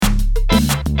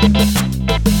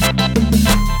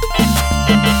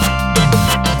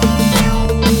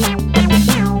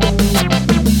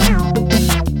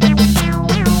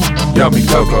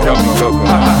Coco.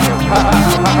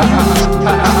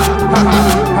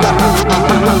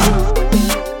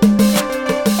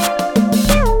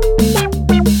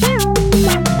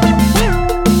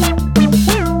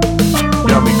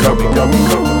 Yummy Coco.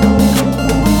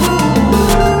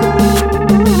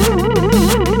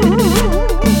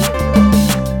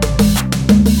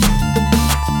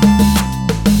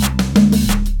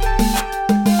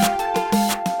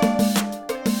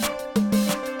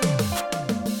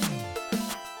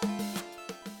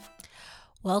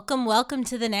 Welcome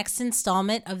to the next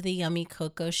installment of the Yummy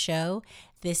Coco Show.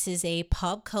 This is a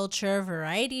pop culture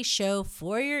variety show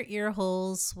for your ear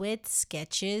holes with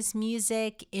sketches,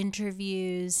 music,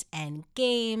 interviews, and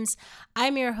games.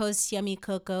 I'm your host, Yummy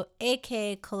Coco,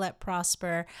 aka Colette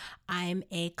Prosper. I'm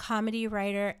a comedy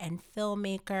writer and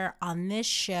filmmaker. On this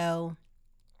show,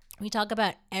 we talk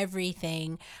about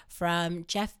everything from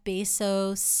Jeff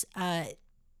Bezos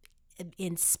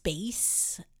in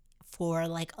space for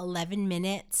like 11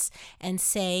 minutes and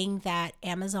saying that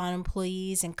Amazon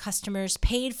employees and customers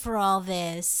paid for all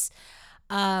this.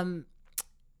 That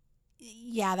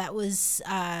was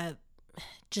that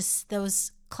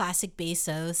was classic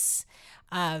Bezos.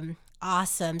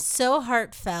 Awesome. So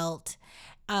heartfelt.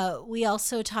 We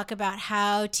also talk about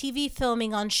how TV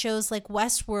filming on shows like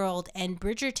Westworld and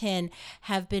Bridgerton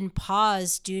have been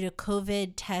paused due to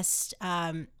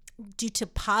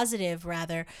positive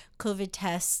COVID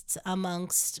tests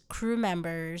amongst crew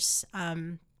members.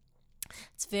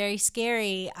 It's very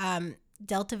scary.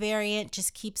 Delta variant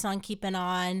just keeps on keeping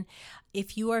on.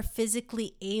 If you are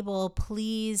physically able,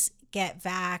 please get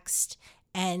vaxxed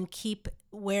and keep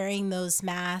wearing those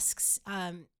masks.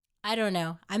 I don't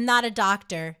know. I'm not a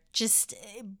doctor,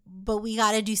 but we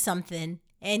got to do something,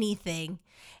 anything.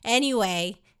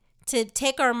 Anyway, to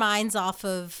take our minds off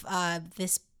of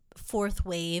this fourth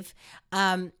wave.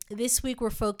 This week we're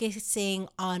focusing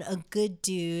on a good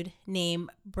dude named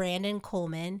Brandon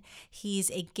Coleman.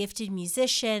 He's a gifted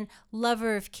musician,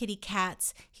 lover of kitty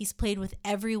cats. He's played with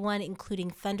everyone,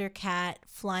 including Thundercat,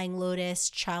 Flying Lotus,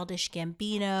 Childish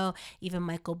Gambino, even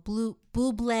Michael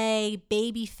Bublé,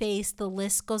 Babyface. The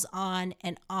list goes on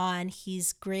and on.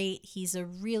 He's great. He's a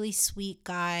really sweet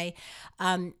guy.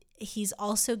 He's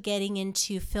also getting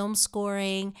into film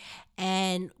scoring,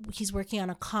 and he's working on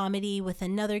a comedy with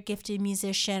another gifted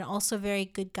musician, also a very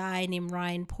good guy named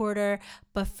Ryan Porter.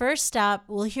 But first up,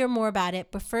 we'll hear more about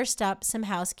it, but first up, some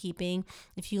housekeeping.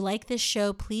 If you like this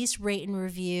show, please rate and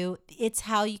review. It's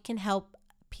how you can help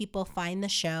people find the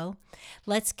show.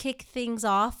 Let's kick things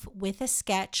off with a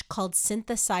sketch called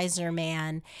Synthesizer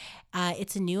Man.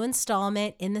 It's a new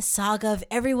installment in the saga of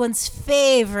everyone's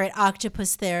favorite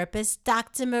octopus therapist,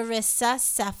 Dr. Marissa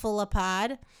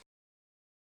Cephalopod.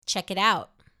 Check it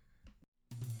out.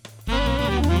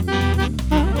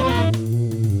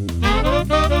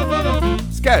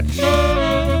 Sketch.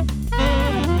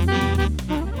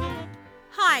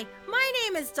 Hi, my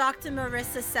name is Dr.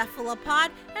 Marissa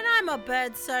Cephalopod, and I'm a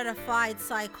bird-certified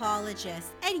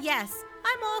psychologist. And yes,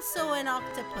 I'm also an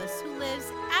octopus who lives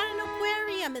at an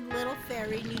aquarium in Little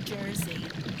Ferry, New Jersey.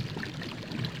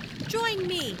 Join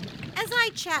me as I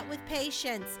chat with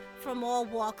patients from all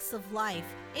walks of life,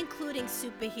 including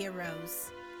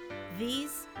superheroes.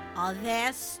 These are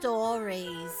their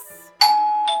stories.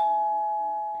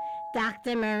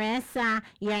 Dr. Marissa,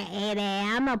 your 8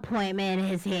 a.m. appointment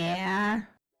is here.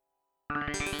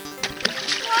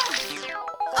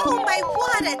 Oh my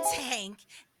water tank!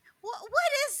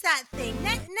 What is that thing?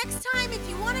 Next time, if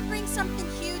you want to bring something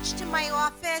huge to my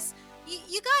office,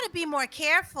 you got to be more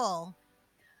careful.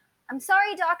 I'm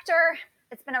sorry, doctor.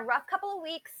 It's been a rough couple of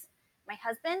weeks. My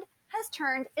husband has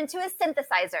turned into a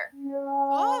synthesizer.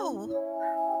 Oh.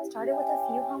 Started with a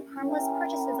few harmless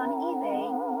purchases on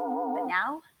eBay, but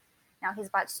now he's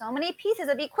bought so many pieces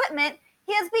of equipment,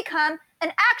 he has become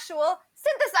an actual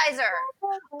synthesizer.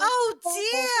 Oh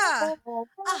dear!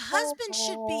 A husband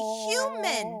should be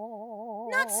human,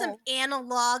 not some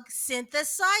analog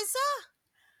synthesizer.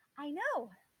 I know.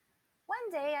 One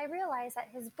day I realized that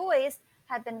his voice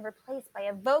had been replaced by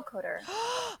a vocoder.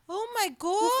 Oh my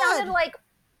God! He sounded like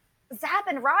Zap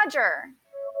and Roger.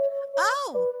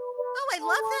 Oh, I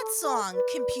love that song,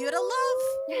 Computer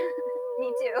Love.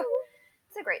 Me too.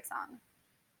 It's a great song.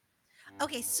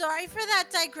 Okay, sorry for that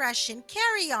digression.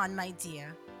 Carry on, my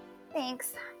dear.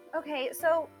 Thanks. Okay,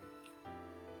 so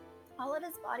all of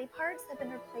his body parts have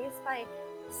been replaced by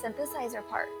synthesizer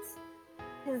parts.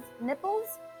 His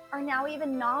nipples are now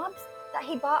even knobs that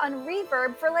he bought on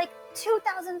Reverb for like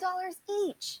 $2,000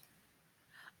 each.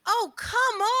 Oh,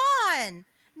 come on!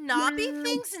 Knobby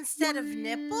things instead of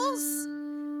nipples?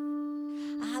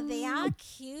 They are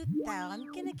cute though.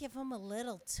 I'm gonna give them a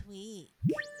little tweak.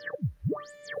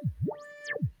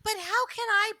 But how can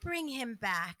I bring him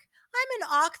back? I'm an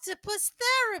octopus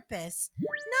therapist,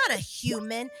 not a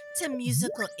human to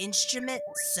musical instrument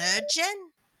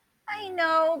surgeon. I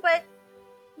know, but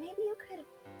maybe you could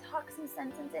talk some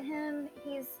sense into him.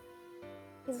 He's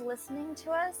listening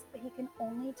to us, but he can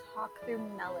only talk through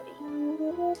melody.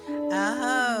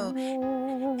 Oh,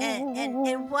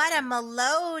 and what a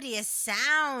melodious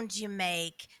sound you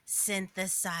make,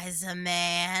 synthesizer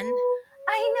man.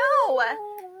 I know. I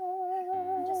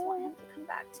just want him to come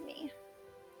back to me.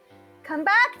 Come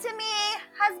back to me,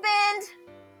 husband.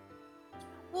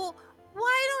 Well,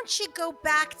 why don't you go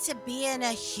back to being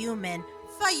a human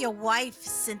for your wife,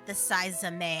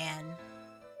 synthesizer man?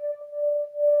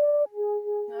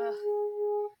 Ugh.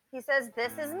 He says,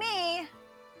 "This is me.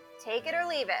 Take it or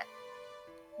leave it."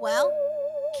 Well,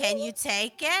 can you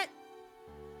take it?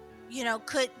 You know,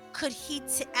 could he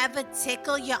ever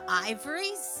tickle your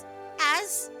ivories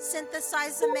as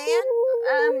synthesizer man?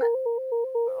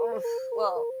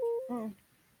 Well,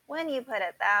 when you put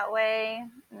it that way,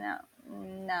 no.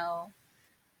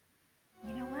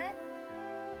 You know what?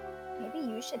 Maybe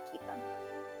you should keep them.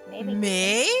 Maybe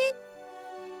Me?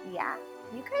 Yeah,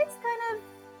 you guys kind of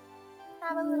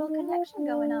have a little connection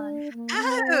going on.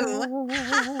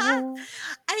 Oh,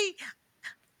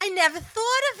 I never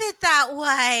thought of it that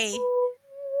way.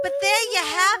 But there you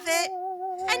have it,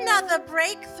 another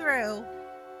breakthrough.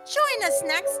 Join us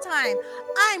next time.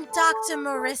 I'm Dr.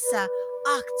 Marissa,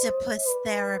 octopus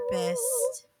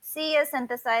therapist. See ya,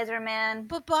 synthesizer man.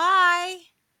 Bye-bye.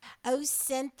 Oh,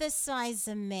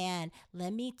 synthesizer man,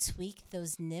 let me tweak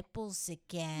those nipples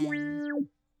again.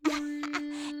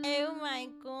 Oh my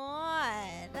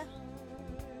God.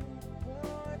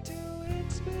 Want to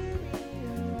experience.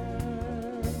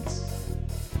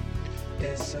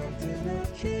 It's something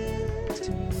akin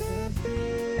to the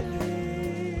feelings.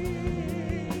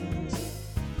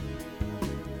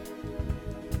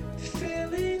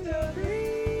 Feeling the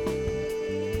breeze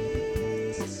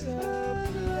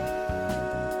of love.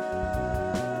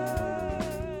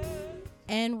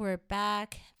 And we're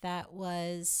back. That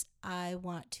was I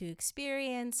Want to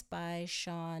Experience by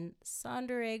Sean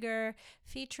Sonderegger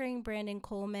featuring Brandon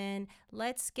Coleman.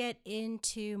 Let's get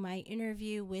into my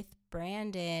interview with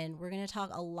Brandon. We're going to talk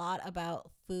a lot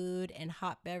about food and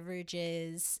hot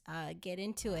beverages. Get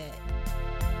into it.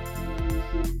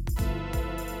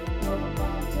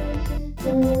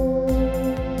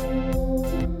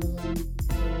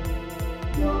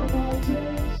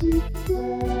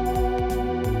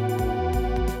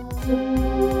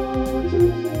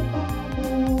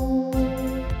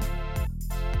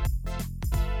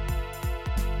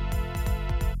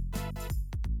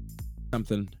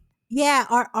 Something. Yeah,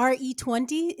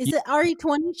 RE20. Is it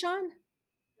RE20, Sean?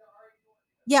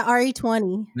 Yeah,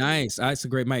 RE20. Nice. That's a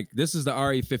great mic. This is the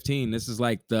RE15. This is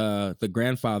like the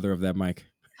grandfather of that mic.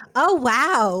 Oh,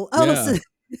 wow. Oh, Yeah. so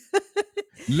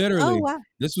Literally. oh, wow.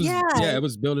 This was Yeah, it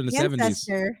was built in the 70s.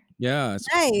 ancestor. Yeah, it's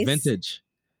Nice. vintage.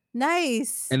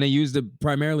 Nice. And they used it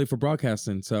primarily for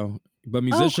broadcasting. But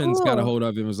musicians got a cool. hold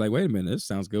of it and was like, wait a minute, this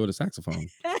sounds good with a saxophone.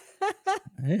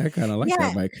 Hey, I kind of like Yeah.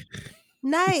 that mic.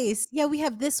 Nice. Yeah, we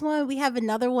have this one. We have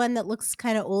another one that looks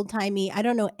kind of old timey. I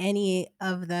don't know any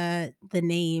of the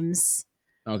names.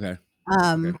 Okay.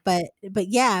 But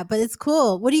yeah, but it's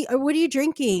cool. What are you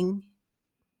drinking?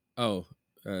 Oh,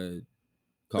 Like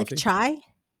coffee? chai?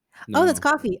 No. Oh, that's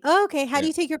coffee. Oh, okay. How do Yeah.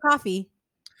 you take your coffee?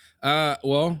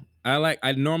 Well,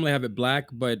 I normally have it black,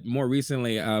 but more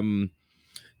recently,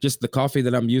 just the coffee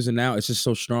that I'm using now, it's just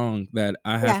so strong that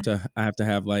I have to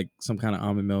have like some kind of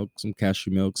almond milk, some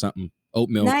cashew milk, something, oat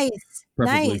milk, Nice.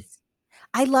 preferably. Nice.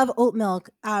 I love oat milk.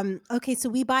 Okay, so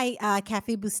we buy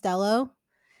Cafe Bustelo.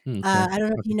 Okay. I don't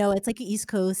know if you know, it's like an East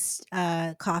Coast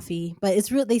coffee, but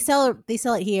it's real. They sell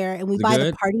it here, and we buy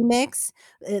the party mix.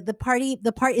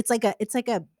 It's like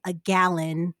a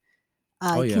gallon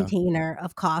container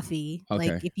of coffee. Okay.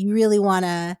 Like if you really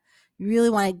wanna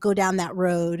go down that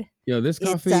road. Yo, this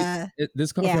coffee, I'm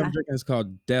drinking is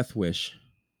called Death Wish.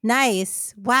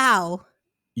 Nice. Wow.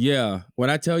 Yeah, when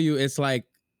I tell you, it's like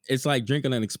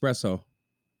drinking an espresso.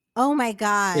 Oh my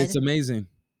God. It's amazing.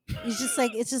 It's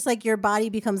just like your body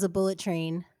becomes a bullet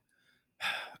train.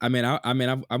 I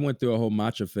went through a whole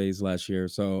matcha phase last year,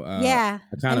 so yeah,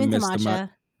 I kind of missed matcha. the matcha.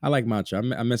 I like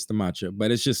matcha. I miss the matcha, but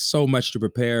it's just so much to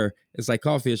prepare. It's like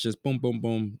coffee. It's just boom, boom,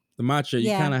 boom. The matcha, you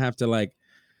kind of have to like,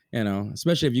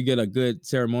 especially if you get a good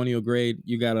ceremonial grade,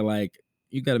 you gotta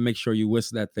make sure you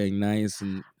whisk that thing nice,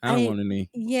 and I don't want any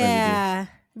residue.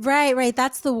 Right.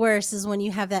 That's the worst is when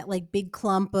you have that like big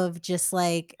clump of just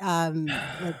like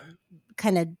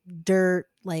kind of dirt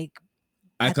like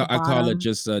I at the I call it bottom.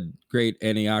 just a great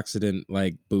antioxidant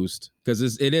like boost because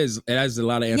it has a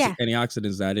lot of Yeah.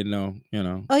 antioxidants that I didn't know.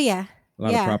 Oh yeah. A lot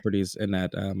of Yeah. properties in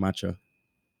that matcha.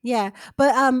 Yeah.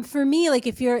 But for me, like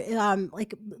if you're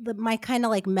like my kind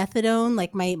of like methadone,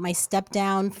 like my step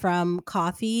down from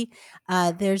coffee,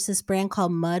 there's this brand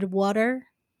called Mud Water.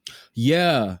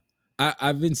 Yeah,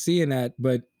 I've been seeing that,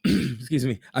 but excuse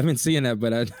me, I've been seeing that,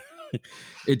 but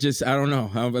it just I don't know.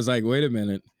 I was like, wait a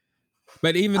minute.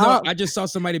 But even though Oh, I just saw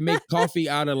somebody make coffee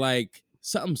out of like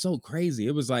something so crazy,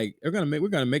 it was like we're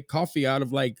gonna make coffee out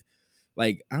of like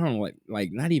I don't know like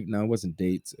not even no, it wasn't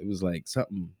dates. It was like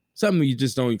something you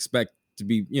just don't expect to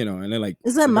be, and they're like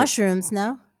is that they're mushrooms?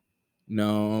 No.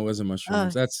 no, it wasn't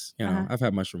mushrooms. Oh, That's uh-huh. I've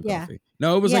had mushroom Yeah. coffee.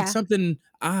 No, it was like Yeah. something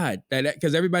odd that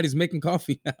because everybody's making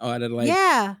coffee now out of like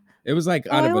Yeah. it was like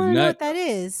Oh, out I of a want to know nut. what that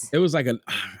is. It was like a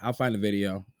I'll find a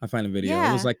video. I'll find a video.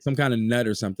 It was Yeah. like some kind of nut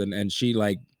or something, and she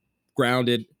like ground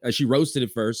it. She roasted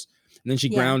it first, and then she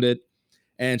Yeah. ground it,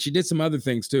 and she did some other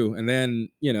things too, and then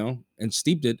and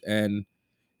steeped it, and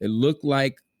it looked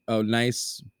like a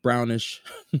nice brownish,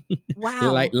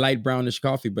 Wow. light brownish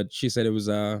coffee. But she said it was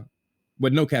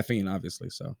with no caffeine, obviously.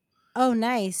 So, Oh,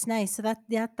 nice, nice. So that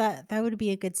would be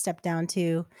a good step down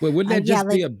too. but wouldn't that Yeah, just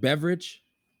be like a beverage?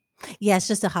 yeah, it's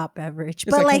just a hot beverage,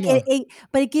 It's but like, like come on,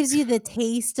 but it gives you the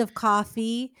taste of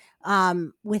coffee,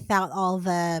 without all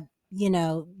the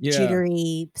yeah.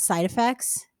 jittery side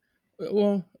effects.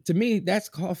 Well, to me, that's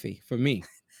coffee for me.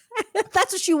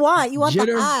 That's what you want. You want the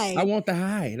Jitter. I high. want the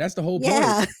high. That's the whole point.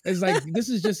 Yeah. It's like this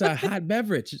is just a hot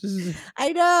beverage. This is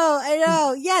I know, I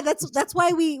know. Yeah, that's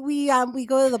why we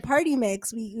go to the party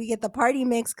mix. We get the party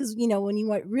mix because when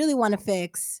you really want to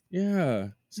fix. yeah.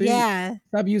 See, Yeah,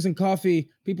 stop using coffee.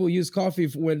 People use coffee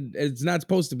when it's not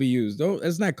supposed to be used. Don't.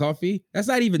 That's not coffee. That's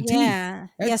not even tea. yeah,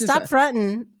 yeah. That's just Stop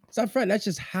fronting. stop front. That's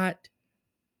just hot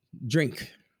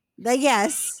drink.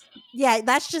 Yes, yeah.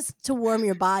 That's just to warm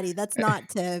your body. That's not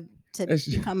to That's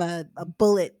become a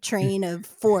bullet train of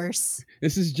force.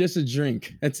 this is just a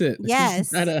drink. That's it. This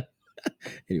is not Yes, a.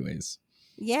 Anyways,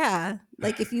 yeah.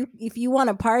 Like if you want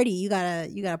to party, you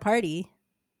gotta party.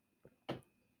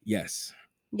 yes.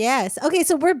 Yes. Okay,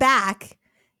 so we're back.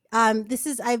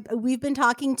 We've been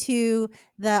talking to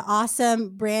the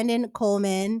awesome Brandon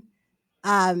Coleman.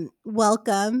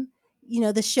 Welcome.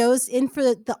 The show's in for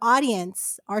the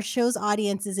audience. Our show's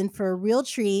audience is in for a real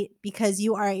treat because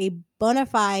you are a bona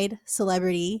fide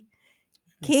celebrity,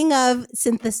 king of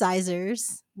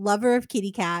synthesizers, lover of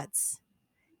kitty cats,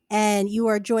 and you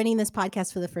are joining this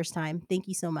podcast for the first time. Thank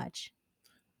you so much.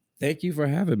 Thank you for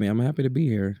having me. I'm happy to be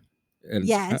here. And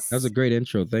that was a Yes. great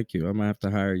intro. Thank you. I'm gonna have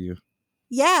to hire you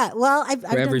Yeah. Well, for I've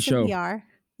done every some show. PR.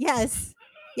 Yes.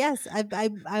 Yes.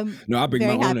 I'm No, I'll bring my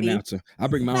very own happy. announcer. I'll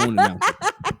bring my own announcer.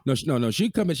 No. She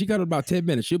coming. She got about 10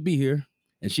 minutes. She'll be here,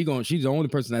 and she's the only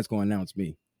person that's going to announce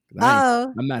me.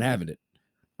 Oh, I'm not having it.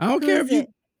 I don't who care is if you. it?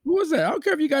 Who was that? I don't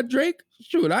care if you got Drake.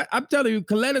 Shoot, I'm telling you,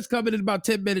 Coletta's coming in about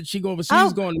 10 minutes. She's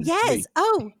Oh, going to announce yes.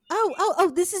 me.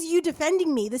 Oh, this is you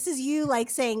defending me. This is you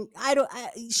like saying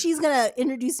she's going to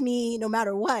introduce me no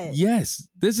matter what. Yes,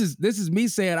 this is me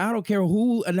saying I don't care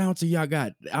who announcer y'all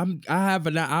got. I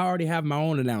already have my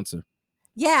own announcer.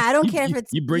 Yeah, I don't You, care you, if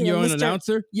it's, you bring your own Mr.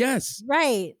 announcer? Yes.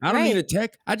 Right, I don't need a right.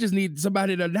 tech. I just need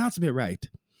somebody to announce me right.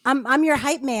 I'm your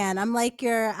hype man. I'm like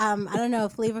your I don't know,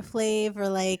 Flavor Flav or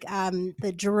like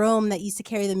the Jerome that used to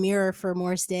carry the mirror for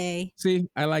Morris Day. See,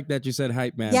 I like that you said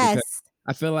hype man because Yes.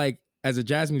 I feel like as a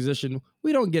jazz musician,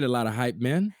 we don't get a lot of hype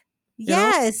men.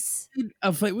 Yes.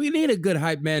 We need a good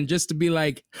hype man just to be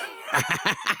like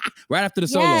right after the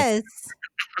solo. Yes.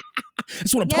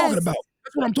 That's what I'm talking Yes. about.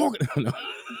 That's what I'm talking about.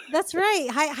 That's right.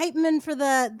 Hype men for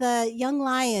the young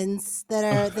lions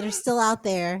that are still out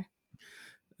there.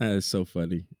 That is so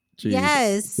funny. Jeez.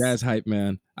 Yes. Jazz hype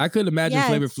man. I couldn't imagine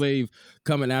Flavor Yes. Flav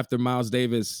coming after Miles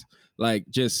Davis,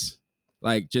 just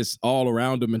all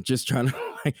around him and just trying to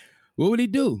like, what would he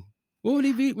do? What would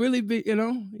he really be?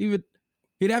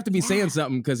 He'd have to be saying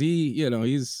something because he's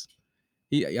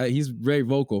very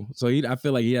vocal. So I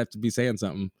feel like he'd have to be saying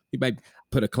something. He might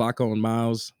put a clock on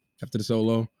Miles after the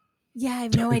solo. Yeah, I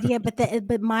have no idea,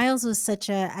 but Miles was such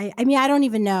I mean, I don't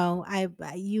even know.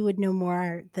 You would know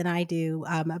more than I do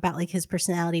about like his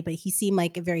personality, but he seemed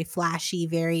like a very flashy,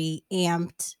 very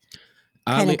amped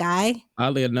kind of guy.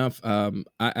 Oddly enough, I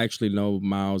actually know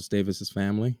Miles Davis's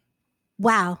family.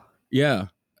 Wow. Yeah,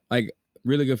 like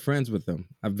really good friends with them.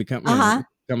 I've become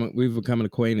we've become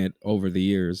acquainted over the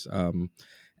years.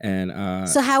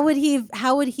 So how would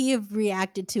he have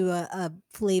reacted to a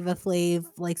Flava Flav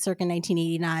like circa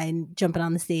 1989 jumping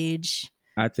on the stage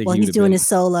I think while he's doing his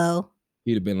solo?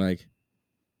 He'd have been like,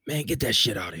 "Man, get that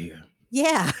shit out of here."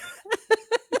 Yeah.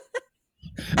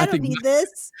 I I don't think need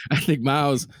this. I think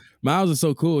Miles is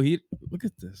so cool. He look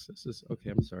at this. This is okay.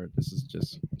 I'm sorry. This is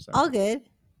just sorry. All good.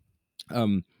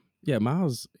 Um, yeah,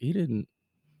 Miles didn't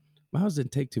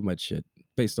take too much shit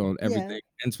based on Yeah. everything,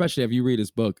 and especially if you read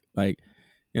his book. Like,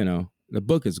 the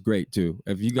book is great too.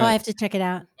 If you Oh, I got have to check it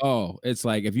out. it's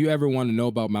like if you ever want to know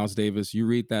about Miles Davis, you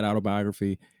read that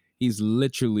autobiography. He's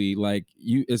literally like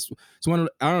you. It's one of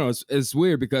I don't know. It's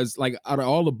weird because like out of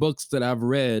all the books that I've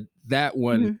read, that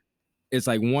one Mhm. it's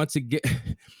like once it get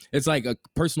it's like a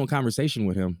personal conversation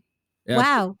with him. Yeah,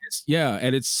 Wow. yeah,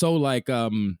 and it's so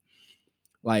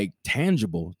like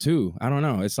tangible too. I don't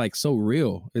know. It's like so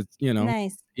real. It's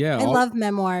Nice. yeah, I love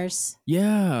memoirs.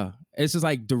 yeah. It's just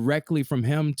like directly from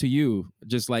him to you.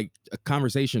 Just like a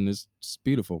conversation is just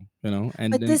beautiful, And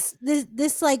But then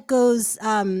this like goes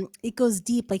it goes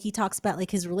deep. Like he talks about like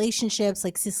his relationships,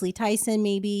 like Cicely Tyson,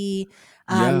 maybe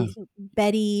yeah,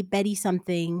 Betty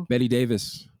something, Betty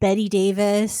Davis. Betty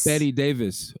Davis. Betty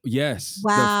Davis. Yes.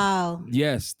 Wow.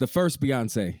 The first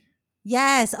Beyonce.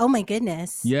 Yes. Oh my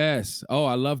goodness. Yes. Oh,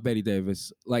 I love Betty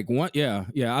Davis. Like yeah,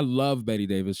 I love Betty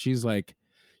Davis. She's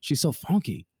so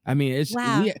funky. I mean, it's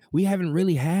Wow. we haven't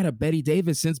really had a Betty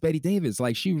Davis since Betty Davis.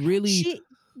 Like she really She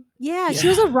yeah, she yeah.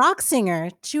 was a rock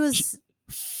singer. She She, was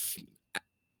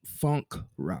funk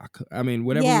rock. I mean,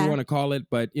 whatever we yeah, want to call it,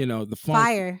 but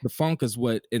fire. the funk is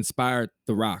what inspired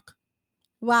the rock.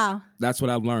 Wow. That's what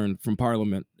I've learned from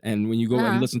Parliament. And when you go and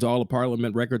Uh-huh. listen to all the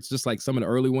Parliament records, just like some of the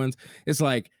early ones, it's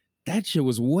like that shit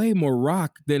was way more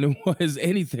rock than it was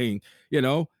anything.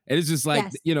 And it's just like,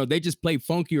 Yes. they just play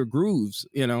funkier grooves.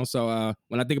 So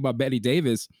when I think about Betty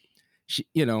Davis,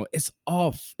 it's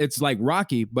off. It's like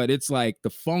Rocky, but it's like the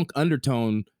funk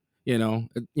undertone, I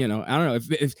don't know.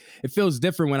 If it feels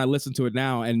different when I listen to it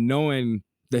now and knowing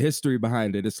the history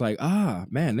behind it, it's like,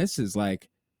 man, this is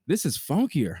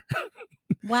funkier.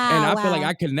 And Wow, I feel like I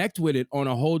wow. connect with it on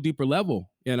a whole deeper level,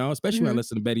 especially when I Mhm.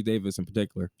 listen to Betty Davis in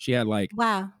particular. She had like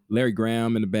Wow. Larry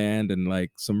Graham in the band and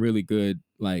like some really good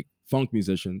like funk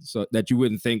musicians so that you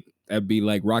wouldn't think that'd be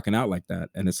like rocking out like that.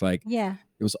 And it's like Yeah.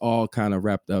 it was all kind of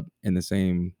wrapped up in the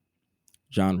same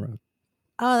genre.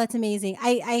 Oh, that's amazing.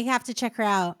 I have to check her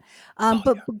out. Oh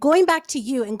But going back to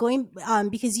you and going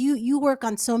because you work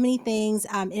on so many things.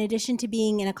 In addition to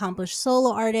being an accomplished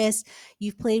solo artist,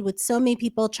 you've played with so many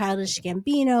people: Childish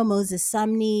Gambino, Moses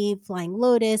Sumney, Flying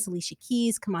Lotus, Alicia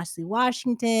Keys, Kamasi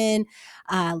Washington,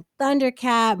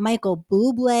 Thundercat, Michael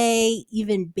Bublé,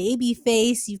 even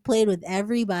Babyface. You've played with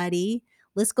everybody.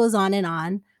 List goes on and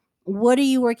on. What are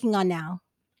you working on now?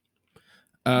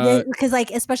 yeah. Because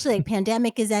like especially like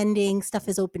pandemic is ending, stuff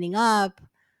is opening up.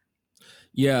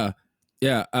 Yeah.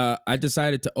 Yeah. I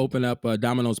decided to open up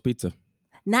Domino's Pizza.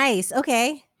 Nice.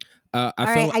 Okay. I All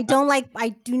right. feel I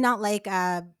do not like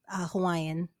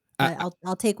Hawaiian, I, but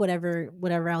I'll take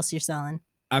whatever else you're selling.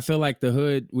 I feel like the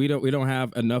hood we don't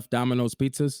have enough Domino's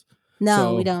pizzas,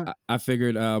 No, we so don't. I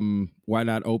figured why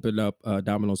not open up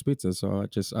Domino's Pizza? So I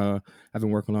just I've been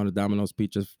working on a Domino's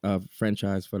Pizza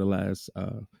franchise for the last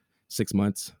 6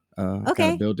 months. Got a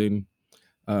Okay. building.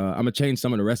 I'm gonna change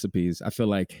some of the recipes. I feel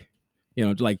like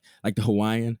like the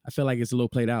Hawaiian. I feel like it's a little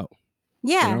played out.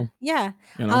 You Yeah. know, Yeah.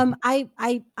 you know.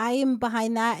 I am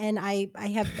behind that, and I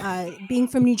have being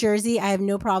from New Jersey, I have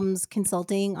no problems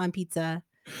consulting on pizza.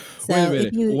 Wait a So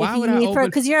minute. if Why would you I need for open?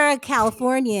 because you're a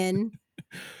Californian,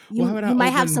 Why you would I you might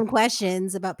have open? some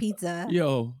questions about pizza.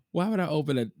 Yo, why would I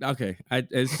open it? Okay,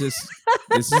 it's just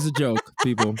this is a joke,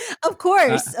 people. Of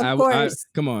course, of I course.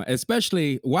 come on.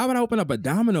 Especially, why would I open up a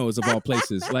Domino's of all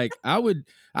places? Like, I would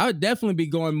definitely be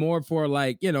going more for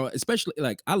like, especially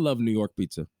like I love New York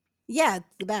pizza. Yeah, it's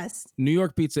the best. New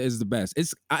York pizza is the best.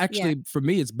 It's Yeah. actually for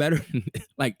me, it's better than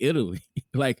like Italy.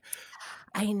 Like,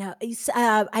 I know.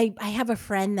 I have a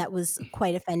friend that was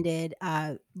quite offended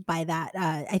by that.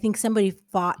 I think somebody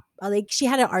fought. Like she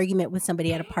had an argument with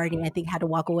somebody at a party, and I think had to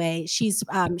walk away. She's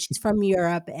from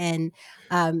Europe, and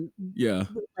um, yeah,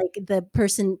 like the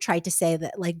person tried to say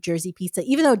that like Jersey pizza,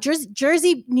 even though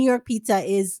Jersey New York pizza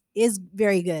is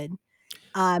very good.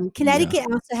 yeah. Connecticut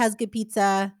also has good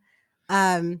pizza.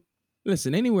 Um,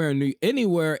 Listen, anywhere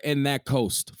in that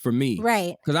coast for me,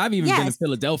 right. because I've even been to Yes.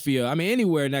 Philadelphia. I mean,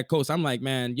 anywhere in that coast, I'm like,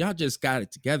 man, y'all just got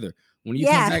it together. When you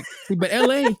come Yeah. back, see, but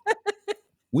LA,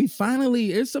 we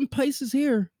finally there's some places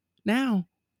here now.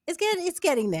 It's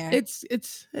getting there. It's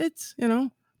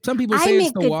some people I say it's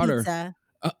make the good water. pizza.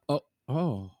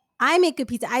 Oh. I make good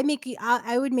pizza.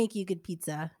 I would make you good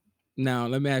pizza. Now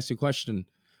let me ask you a question. Are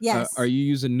Yes. you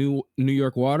using New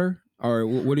York water, or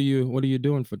what are you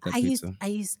doing for that pizza? I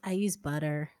use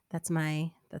butter. That's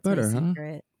my Butter, huh?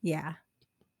 secret. Yeah.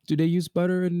 Do they use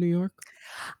butter in New York?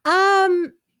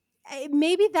 Um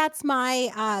maybe that's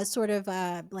my sort of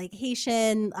like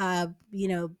Haitian,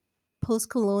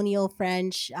 post-colonial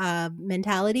French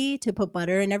mentality to put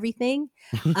butter in everything.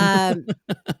 Um,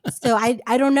 so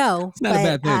I don't know, It's not a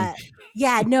but bad thing.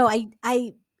 yeah, no,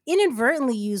 I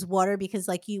inadvertently use water because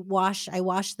like I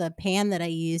wash the pan that I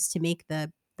use to make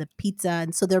the pizza,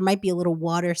 and so there might be a little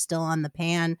water still on the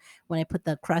pan when I put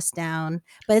the crust down.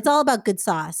 But it's all about good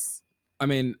sauce. I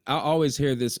mean, I always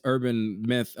hear this urban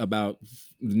myth about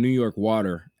New York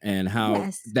water and how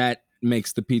Yes. that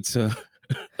makes the pizza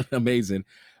amazing.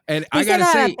 And They I say gotta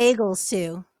that about say, bagels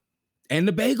too. and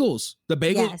the bagels,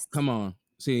 Yes. come on.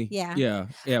 See, Yeah.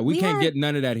 yeah, we We can't had get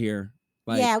none of that here.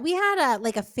 Like, Yeah, we had a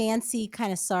like a fancy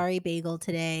kind of sorry bagel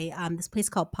today. This place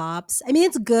called Pops. I mean,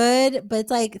 it's good, but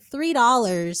it's like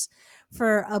 $3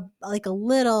 for a like a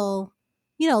little,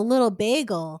 little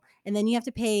bagel, and then you have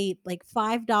to pay like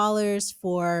 $5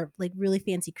 for like really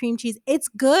fancy cream cheese. It's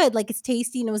good, like it's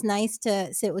tasty, and it was nice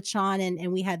to sit with Sean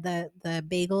and we had the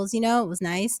bagels. It was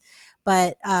nice,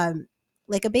 but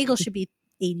like a bagel should be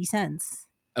 80 cents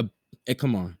uh,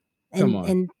 come on, come and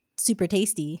on. super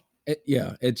tasty.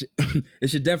 Yeah, it it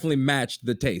should definitely match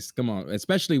the taste. Come on,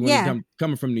 especially when it Yeah.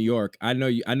 coming from New York. I know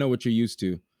you. I know what you're used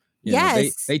to.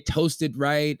 Yes. They toast it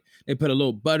right. They put a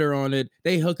little butter on it.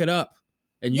 They hook it up,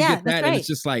 and you Yeah, get that's that, and it's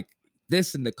right. just like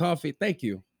this and the coffee. Thank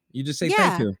you. You just say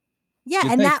thank Yeah. you. Yeah,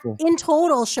 You're and that thankful. in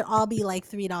total should all be like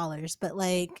 $3, but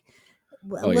like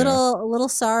a Oh yeah, little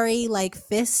sorry like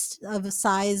fist of a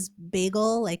size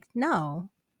bagel, like no.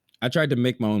 I tried to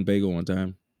make my own bagel one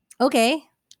time. Okay.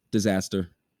 Disaster.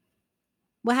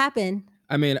 What happened?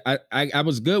 I mean, I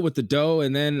was good with the dough,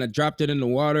 and then I dropped it in the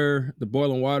water, the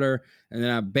boiling water, and then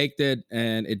I baked it,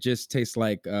 and it just tastes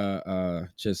like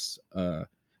just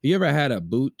You ever had a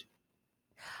boot?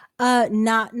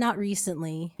 Not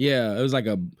recently. Yeah, it was like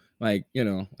like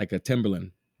a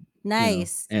Timberland,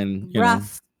 Nice. and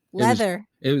Rough it was leather.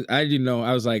 I didn't know.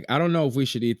 I was like, I don't know if we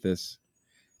should eat this.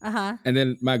 Uh-huh. And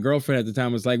then my girlfriend at the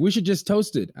time was like, we should just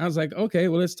toast it. I was like, okay,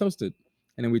 well, let's toast it.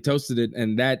 And then we toasted it,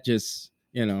 and that just,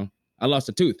 I lost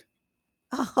a tooth.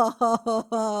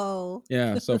 Oh.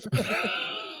 Yeah, so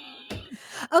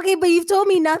Okay, but you've told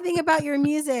me nothing about your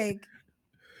music.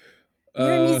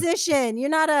 You're a uh musician. You're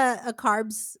not a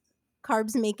carbs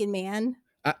making man.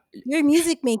 I, You're a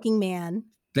music making man.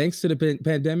 thanks to the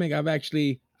pandemic, I've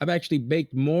actually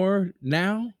baked more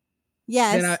now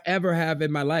than I Yes. ever have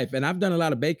in my life, and I've done a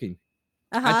lot of baking.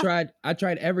 Uh-huh. I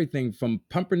tried everything from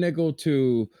pumpernickel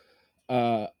to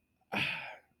uh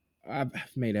I've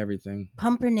made everything.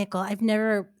 Pumpernickel. I've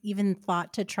never even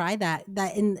thought to try that.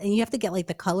 And you have to get like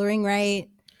the coloring right.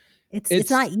 It's It's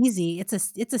not easy. It's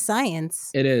a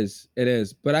science. it is,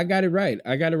 but I got it right.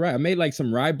 I made like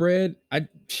some rye bread. I've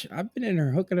been in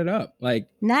here hooking it up. Like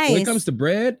when it comes Nice. to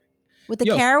bread, With the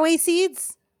yo, caraway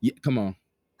seeds? yeah, come on,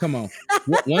 come on.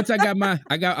 Once I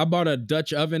bought a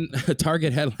Dutch oven.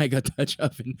 Target had like a Dutch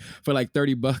oven for like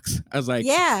 $30. I was like,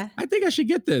 Yeah. I think I should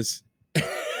get this.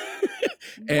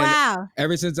 And Wow.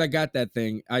 ever since I got that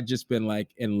thing, I just been like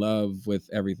in love with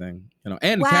everything, And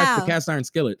the Wow. cast iron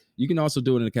skillet. You can also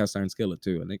do it in a cast iron skillet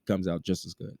too, and it comes out just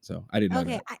as good. So I didn't know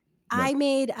Okay. that, but I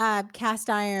made cast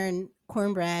iron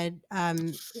cornbread.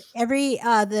 Every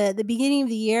the beginning of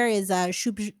the year is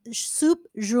soup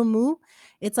joumou.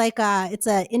 It's like yeah, it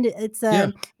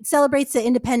celebrates the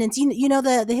independence. You know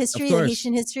the of history, the course,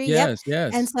 Haitian history. Yep.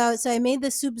 yes, And yes. so I made the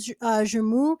soup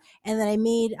joumou, and then I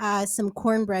made some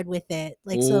cornbread with it.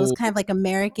 Like so, it was Oh, kind of like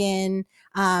American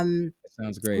that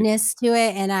sounds great. ness to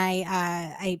it, and I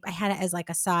had it as like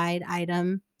a side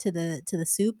item to the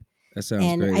soup, That sounds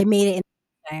and I great. made it in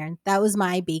cast iron. That was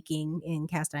my baking in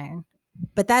cast iron.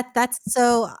 But that's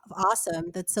so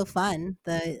awesome. That's so fun.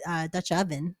 The Dutch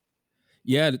oven.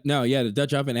 Yeah, no, yeah, the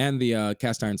Dutch oven and the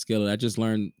cast iron skillet. I just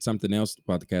learned something else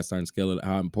about the cast iron skillet,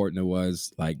 how important it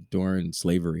was like during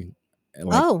slavery,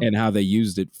 Oh, and how they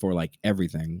used it for like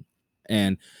everything,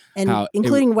 and and how it.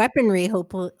 including weaponry.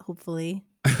 Hopefully.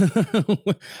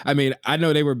 I mean, I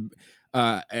know they were.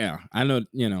 Yeah, I know.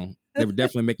 They were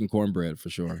definitely making cornbread for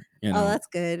sure. Oh, that's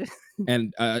good.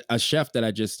 And a chef that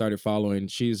I just started following,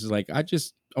 she's like, I've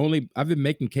been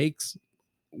making cakes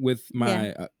with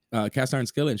Yeah, my cast iron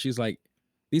skillet, and she's like,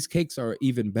 these cakes are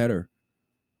even better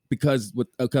because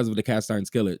of the cast iron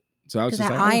skillet. So I was because just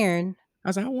that like, iron. I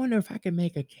was like, I wonder if I can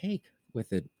make a cake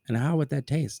with it, and how would that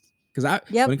taste? Because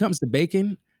when Yep. it comes to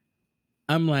baking,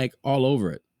 I'm like all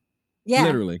over it. Yeah,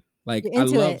 Literally. Like you're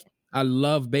into it. I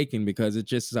love baking because it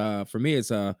just for me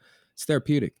it's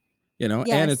therapeutic,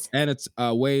 Yes. and it's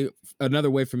another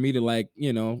way for me to like,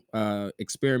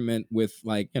 experiment with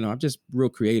like, I'm just real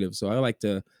creative. So I like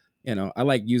to I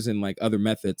like using like other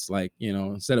methods, like,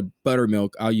 instead of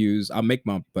buttermilk, I'll make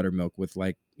my buttermilk with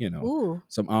like, Ooh.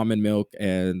 some almond milk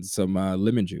and some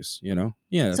lemon juice,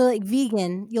 Yeah. So like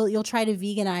vegan, you'll try to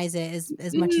veganize it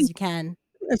as much Mm, as you can.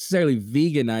 necessarily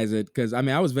veganize it, because I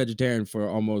mean I was vegetarian for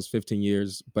almost 15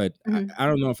 years, but Mhm. I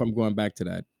don't know if I'm going back to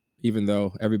that, even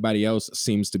though everybody else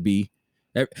seems to be.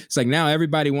 It's like now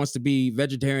everybody wants to be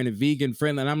vegetarian and vegan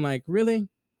friendly, and I'm like, really?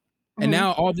 And Mhm.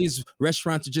 now all these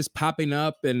restaurants are just popping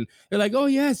up, and they're like, oh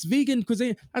yes, vegan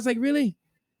cuisine. I was like, really?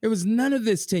 There was none of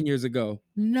this 10 years ago.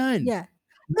 None. Yeah.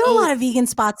 There are a No. lot of vegan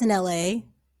spots in LA.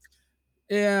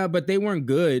 Yeah, but they weren't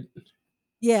good.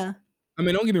 Yeah. I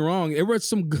mean, don't get me wrong. There were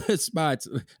some good spots.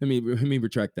 Let me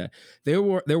retract that. There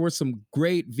were some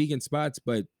great vegan spots,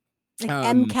 but Like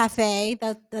M um Cafe,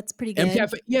 that's pretty M good.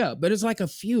 Cafe, yeah, but it's like a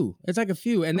few. It's like a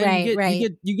few, and then you Right, get you right.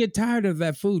 get you get tired of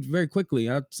that food very quickly.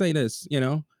 I'll say this.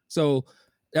 So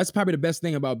that's probably the best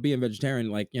thing about being vegetarian.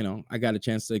 Like, I got a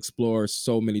chance to explore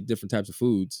so many different types of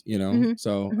foods. Mhm.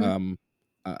 So Mhm.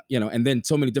 and then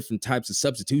so many different types of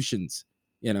substitutions.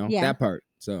 Yeah. That part.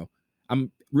 So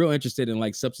I'm real interested in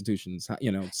like substitutions.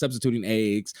 Substituting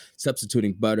eggs,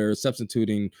 substituting butter,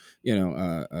 substituting you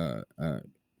know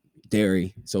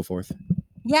dairy, so forth.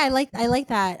 Yeah, I like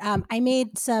that. I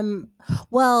made some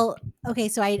well, okay,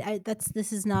 so I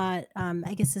this is not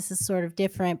I guess this is sort of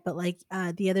different, but like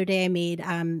the other day I made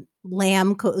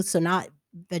so not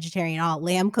vegetarian at all,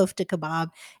 lamb kofta kebab.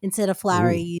 Instead of flour,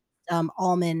 I Ooh, used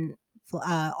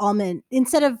almond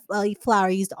instead of flour, I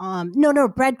used no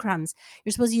breadcrumbs.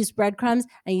 You're supposed to use breadcrumbs.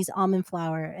 I used almond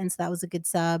flour, and so that was a good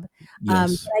sub.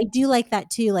 yes. But I do like that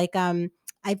too. Like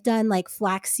I've done like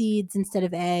flax seeds instead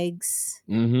of eggs.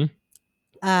 Mm-hmm.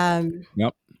 Um,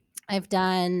 Yep. I've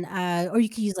done, or you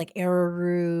could use like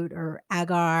arrowroot or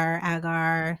agar.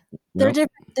 They're Yep.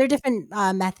 different. They're different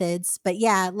methods, but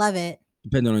yeah, love it.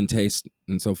 Depending on taste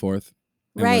and so forth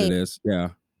and what it Right, is. Yeah.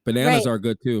 Bananas right. are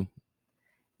good too.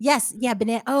 Yes, yeah.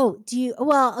 Banana. Oh, do you?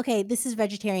 Well, okay. This is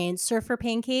vegetarian surfer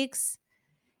pancakes.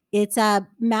 It's a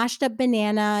mashed up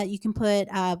banana. You can put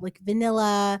like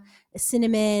vanilla,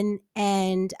 cinnamon,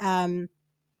 and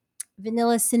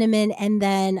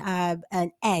then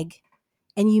an egg,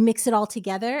 and you mix it all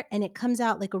together, and it comes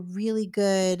out like a really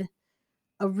good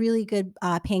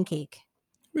pancake.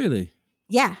 Really?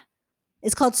 Yeah,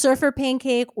 it's called surfer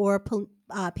pancake or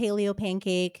paleo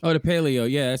pancake. Oh, the paleo.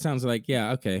 Yeah, that sounds like,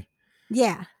 yeah, okay.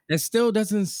 Yeah. That still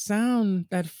doesn't sound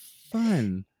that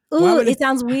fun. Why Ooh, would it it?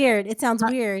 sounds weird. It sounds How,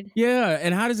 weird. yeah,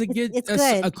 and how does it It's get it's a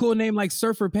good. cool name like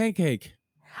Surfer Pancake?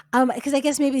 Because I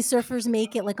guess maybe surfers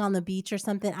make it like on the beach or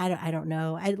something. I don't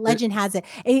know. It, Legend has it.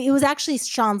 It was actually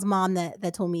Sean's mom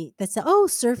that told me that said, "Oh,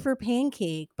 surfer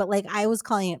pancake," but like I was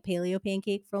calling it paleo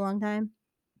pancake for a long time.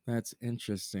 that's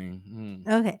interesting.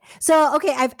 Hmm. Okay. So,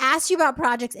 okay, I've asked you about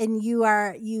projects and you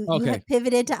Okay, have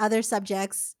pivoted to other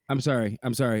subjects. I'm sorry.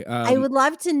 I'm sorry. I would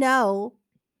love to know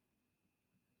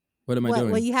What am I what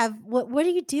doing? you have what are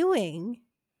you doing?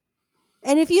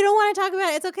 And if you don't wanna talk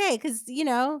about it, it's okay cuz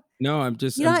No, I'm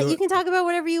just you I'm know you doing can talk about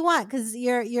whatever you want cuz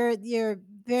you're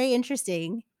very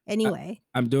interesting I, anyway.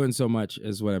 I'm doing so much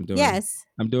is what I'm doing. Yes.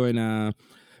 I'm doing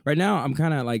right now I'm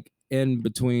kind of like in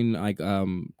between, like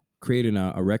creating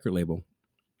a record label,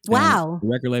 and a Wow.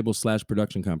 record label slash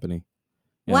production company.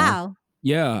 You know, Wow.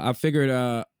 yeah, I figured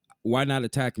why not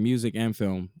attack music and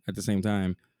film at the same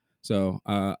time. So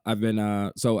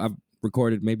I've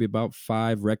recorded maybe about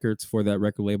 5 records for that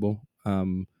record label.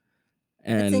 That's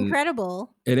And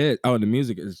incredible. it is. Oh, the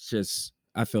music is just.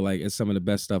 I feel like it's some of the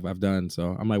best stuff I've done.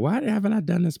 So I'm like, why haven't I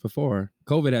done this before?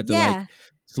 COVID had to like Yeah.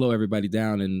 slow everybody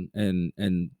down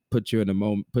and put you in a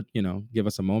moment. Give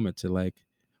us a moment to like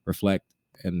reflect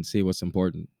and see what's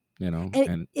important. And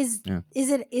And is yeah, is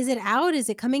it out? Is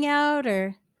it coming out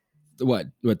or what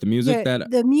the music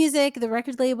that. the music, the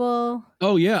record label?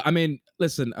 Oh yeah, I mean,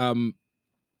 listen,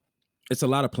 it's a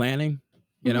lot of planning,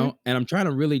 Mhm. and I'm trying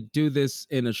to really do this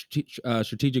in a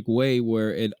strategic way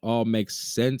where it all makes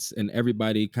sense and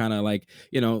everybody kind of like,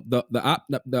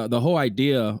 the whole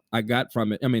idea I got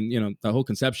from it. I mean, the whole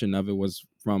conception of it was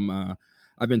from.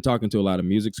 I've been talking to a lot of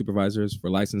music supervisors for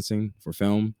licensing for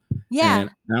film, and Yeah.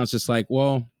 I was just like,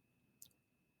 well,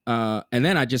 and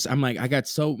then I'm like, I got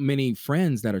so many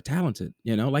friends that are talented,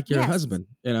 like your Yes. husband,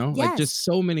 like Yes. just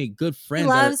so many good He friends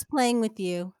that are. loves playing with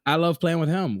you. I love playing with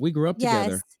him. We grew up Yes.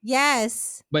 together,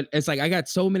 Yes. but it's like I got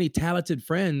so many talented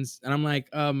friends, and I'm like,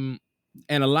 and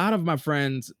a lot of my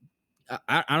friends,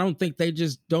 I don't think they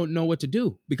just don't know what to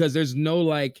do, because there's no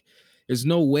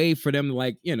way for them to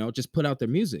like, just put out their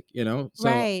music, So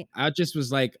Right. I just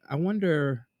was like, I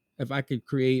wonder if I could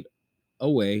create a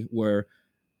way where,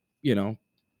 you know,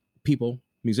 people,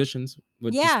 musicians,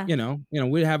 with just, Yeah.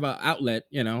 we'd have an outlet,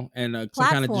 and some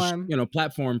kind of just, Platform.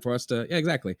 platform for us to, yeah,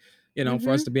 exactly, for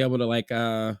us Mhm. to be able to like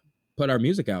put our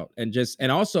music out, and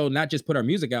also not just put our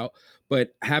music out,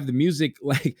 but have the music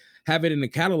like have it in the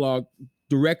catalog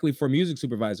directly for music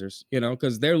supervisors,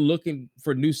 because they're looking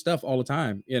for new stuff all the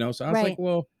time, So I was like, Right.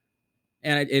 well,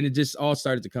 and it just all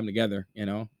started to come together, and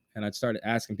I started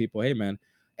asking people, hey man.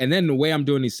 And then the way I'm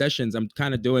doing these sessions, I'm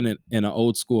kind of doing it in an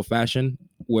old school fashion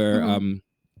where Mhm.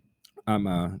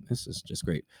 I'm this is just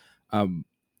great. Um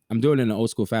I'm doing it in an old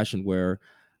school fashion where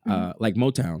Mhm. like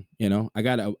Motown, I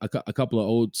got a couple of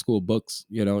old school books,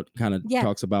 kind of Yeah.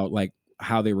 talks about like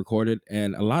how they recorded.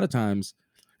 And a lot of times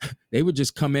they would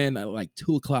just come in at like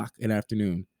 2 o'clock in the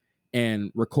afternoon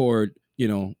and record,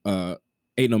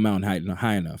 Ain't No Mountain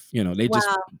High Enough. They just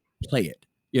Wow. play it,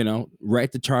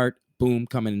 write the chart, boom,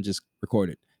 come in and just record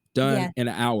it. Done Yeah. in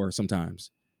an hour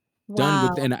sometimes. Done Wow.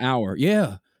 within an hour.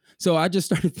 Yeah. So I just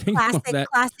started thinking of Classic that.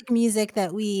 classic music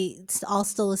that we all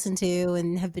still listen to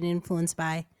and have been influenced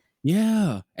by.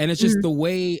 Yeah. And it's just Mhm. the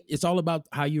way it's all about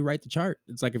how you write the chart.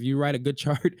 It's like if you write a good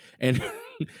chart and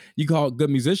you call good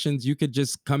musicians, you could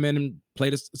just come in and play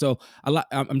this. So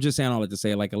I'm just saying all that to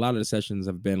say, like a lot of the sessions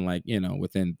have been like,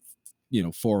 within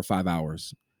 4 or 5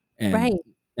 hours. And Right.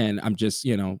 I'm just,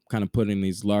 kind of putting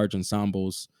these large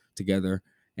ensembles together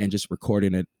and just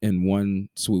recording it in one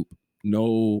swoop.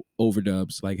 No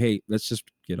overdubs. Like, hey, let's just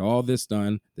get all this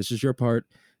done. This is your part.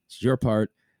 It's your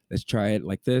part. Let's try it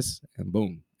like this, and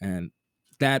boom. And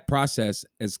that process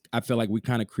is, I feel like we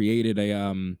kind of created a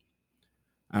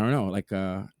I don't know, like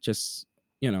just,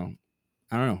 you know,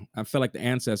 I don't know. I feel like the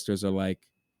ancestors are like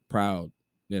proud,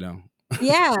 you know.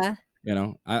 Yeah.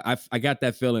 I got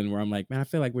that feeling where I'm like, man, I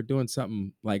feel like we're doing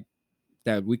something like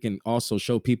that we can also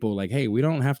show people like, hey, we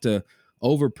don't have to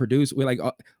overproduce. We like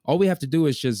all we have to do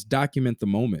is just document the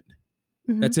moment.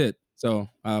 Mhm. That's it. So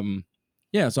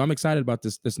yeah, so I'm excited about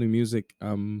this new music.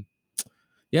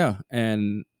 Yeah,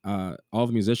 and all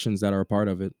the musicians that are a part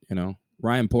of it,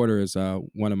 Ryan Porter is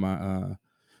one of my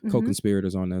Mhm.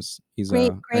 co-conspirators on this. He's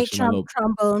Great actually my little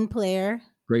trombone player.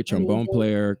 great trombone Amazing.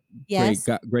 player, Yes.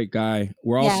 great guy.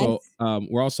 Yes.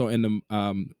 We're also in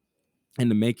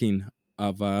the making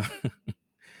of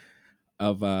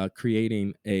of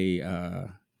creating uh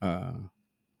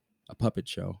a puppet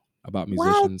show about What?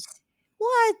 musicians.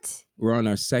 What? We're on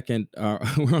our second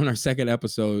we're on our second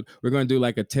episode. We're going to do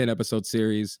like a 10 episode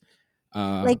series.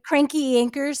 Uh Like Cranky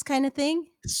Anchors kinda thing?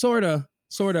 sorta.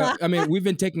 I mean, we've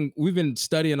been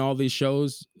studying all these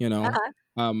shows,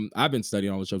 Uh-huh. I've been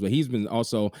studying all the shows, but he's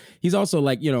also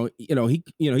like,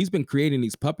 he's been creating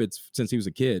these puppets since he was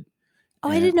a kid. Oh,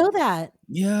 I And didn't know that.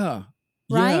 yeah.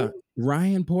 Yeah, Ryan?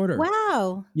 Ryan Porter.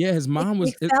 Wow. Yeah, his mom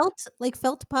was Like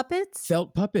felt puppets?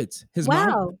 felt puppets.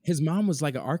 Wow. His mom was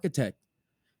like an architect,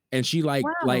 and she Wow.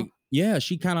 yeah,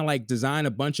 she kind of like designed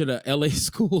a bunch of the LA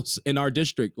schools in our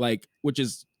district, like, which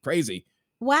is crazy.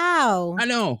 Wow. I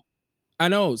know. I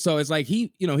know. So it's like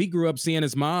he grew up seeing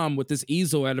his mom with this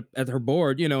easel at her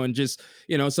board, and just,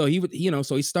 so he would,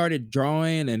 so he started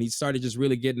drawing and he started just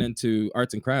really getting into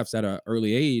arts and crafts at an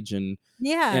early age, and it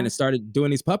Yeah. started doing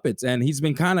these puppets, and he's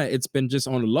been it's been just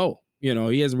on the low, he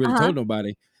hasn't really Uh-huh. told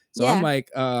nobody. So I'm Yeah.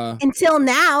 like, Until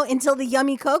now, until the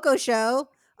Yummy Coco show.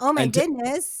 Oh my until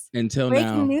goodness. until Breaking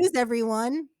now. news,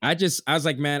 everyone. I was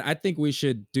like, man, I think we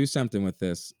should do something with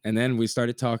this. And then we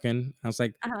started talking. I was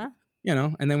like, Uh-huh.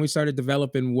 and then we started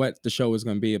developing what the show was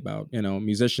going to be about,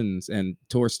 musicians and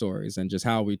tour stories and just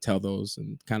how we tell those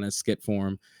and kind of skit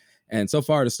form. And so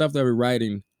far, the stuff that we're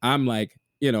writing, I'm like,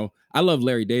 I love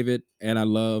Larry David and I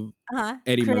love Uh-huh.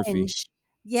 Eddie Murphy, Cringe.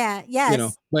 Yeah.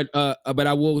 Yes. but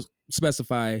I will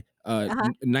specify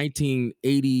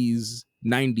 1980s,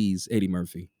 90s Eddie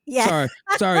Murphy. Yeah.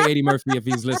 Sorry, Eddie Murphy, if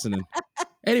he's listening.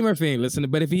 Eddie Murphy ain't listening,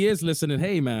 but if he is listening,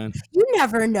 hey man, You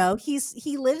never know. He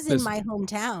lives in listen. my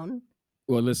hometown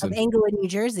Well, of listen, Englewood, New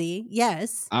Jersey.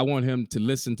 Yes. I want him to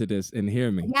listen to this and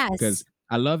hear me Yes. because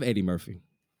I love Eddie Murphy.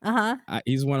 Uh-huh.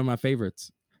 He's one of my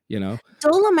favorites. You know,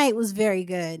 Dolomite was very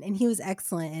good, and he was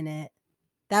excellent in it.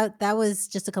 That was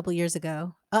just a couple years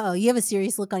ago. Uh-oh, you have a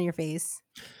serious look on your face.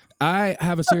 I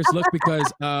have a serious look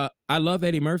because I love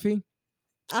Eddie Murphy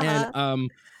and Uh-huh.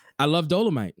 I love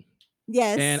Dolomite, and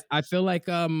Yes. I feel like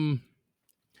I don't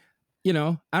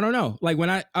know. Like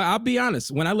when I'll be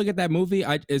honest, when I look at that movie,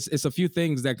 it's a few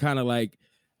things that kind of like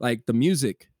the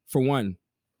music for one.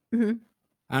 Mhm.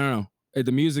 I don't know.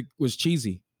 The music was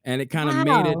cheesy, and it kind of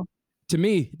made it Wow. to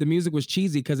me. The music was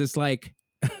cheesy because it's like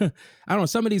I don't know.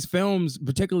 Some of these films,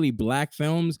 particularly black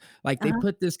films, like they Uh-huh.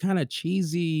 put this kind of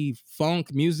cheesy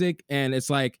funk music, and it's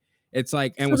like It's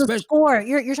like, and So the especially score,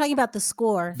 you're talking about the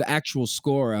score. the actual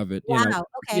score of it, Wow, yeah,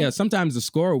 okay. sometimes the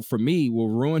score for me will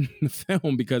ruin the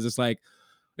film because it's like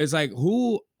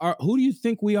who do you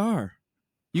think we are?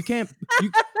 You can't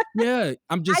you yeah,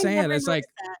 I'm just I saying never it's like noticed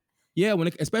that. yeah,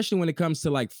 especially when it comes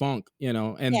to like funk, and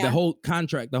the Yeah, whole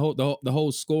contract, the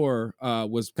whole score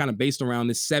was kind of based around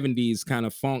this 70s kind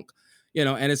of funk,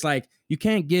 and it's like you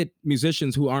can't get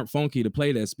musicians who aren't funky to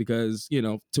play this because,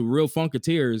 to real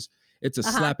funketeers, it's a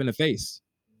uh-huh. slap in the face,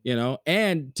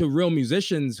 and to real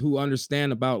musicians who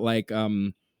understand about like I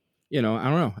don't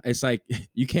know. It's like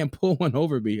you can't pull one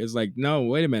over me. It's like, no,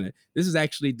 wait a minute. This is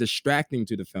actually distracting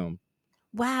to the film.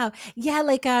 Wow. Yeah,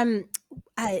 like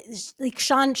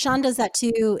Sean does that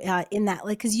too, in that,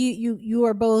 like, because you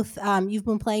are both, you've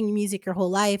been playing music your whole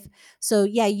life, so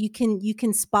yeah, you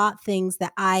can spot things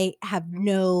that I have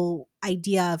no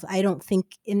idea of. I don't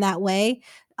think in that way.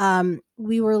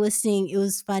 We were listening. It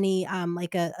was funny.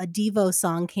 Like a Devo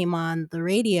song came on the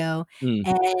radio, Mm,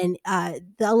 and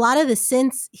a lot of the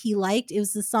synths he liked. It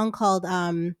was the song called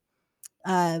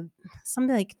uh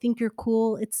something like think you're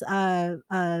cool. It's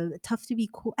tough to be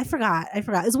cool. I forgot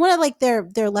it's one of like their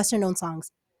lesser known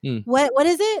songs. mm, What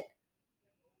is it?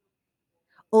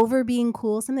 Over being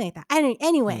cool, something like that. mm.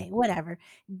 Anyway, whatever.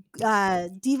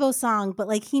 Devo song, but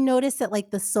like he noticed that like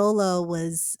the solo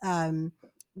was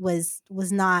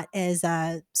not as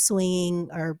swinging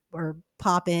or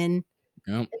poppin'.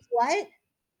 Yep. It's what?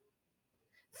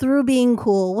 Through being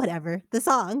cool, whatever, the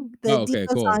song, the Oh, okay,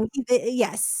 Devo cool. song,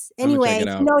 yes. I'm gonna check Anyway, it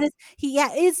he out. noticed yeah,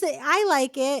 I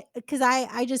like it because I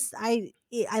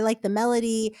like the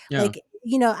melody, Yeah. like,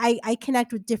 I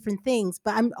connect with different things,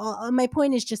 but my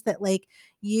point is just that, like,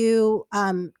 you,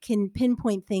 can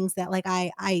pinpoint things that, like,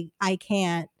 I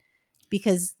can't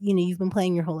because, you've been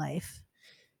playing your whole life.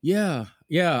 Yeah,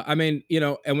 yeah. I mean,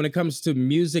 and when it comes to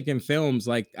music and films,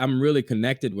 like I'm really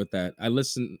connected with that. I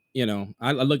listen,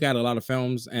 I look at a lot of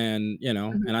films and,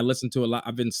 Mhm. and I listen to a lot.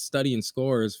 I've been studying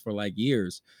scores for like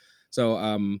years. So,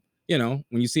 when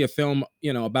you see a film,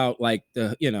 about like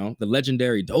the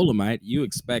legendary Dolomite, you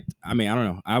expect, I mean, I don't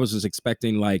know. I was just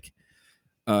expecting like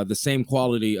the same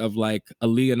quality of like a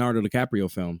Leonardo DiCaprio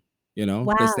film. That's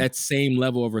Wow. that same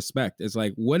level of respect. It's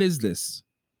like, what is this?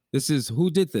 This is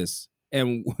who did this,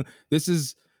 and this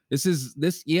is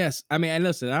this. Yes, I mean, and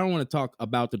listen, I don't want to talk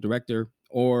about the director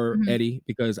or Mhm. Eddie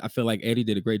because I feel like Eddie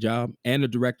did a great job and the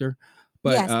director,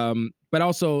 Yes. but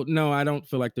also no, I don't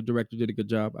feel like the director did a good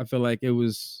job. I feel like it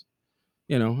was,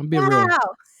 I'm being real. Wow.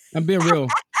 I'm being real.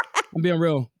 I'm being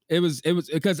real. It was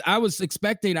because I was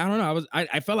expecting. I don't know.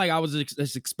 I felt like I was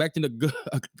just expecting a good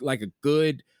like a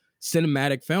good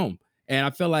cinematic film, and I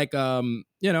feel like it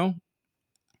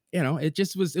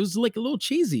was like a little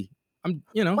cheesy. That's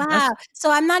Wow. So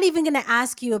I'm not even gonna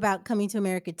ask you about Coming to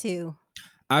America too.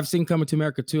 I've seen Coming to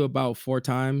America 2 about 4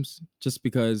 times, just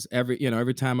because every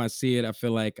time I see it, I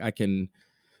feel like I can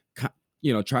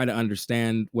try to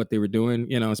understand what they were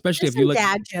doing. Especially There's if you some look.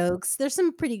 dad jokes. There's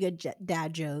some pretty good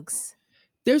dad jokes.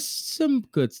 There's some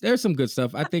good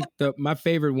stuff. I think my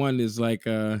favorite one is like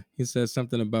he says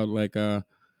something about like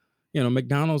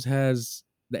McDonald's has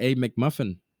the egg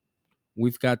McMuffin.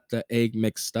 We've got the egg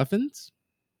McStuffins.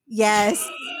 Yes.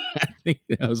 I think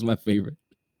that was my favorite.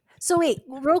 So wait,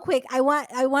 real quick, I want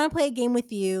to play a game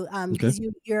with you, Okay. because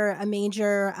you're a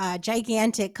major,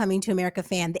 gigantic Coming to America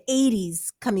fan, the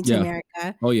 '80s Coming to Yeah.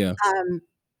 America. Oh yeah. Um,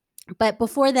 but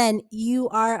before then, you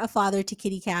are a father to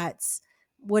kitty cats.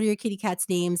 What are your kitty cats'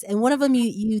 names? And one of them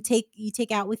you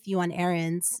take out with you on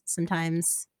errands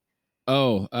sometimes.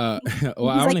 Oh, well, I He's like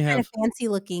only kind of have fancy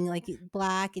looking, like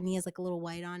black, and he has like a little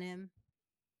white on him.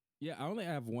 yeah, I only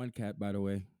have one cat, by the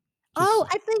way. Oh,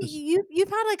 Just, I think just you've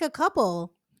had like a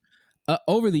couple.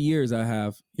 over the years I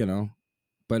have,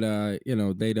 but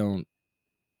they don't.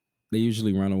 They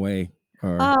usually run away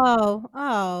or Oh,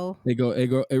 oh. they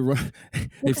run. They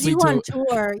Because flee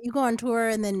to. you go on tour,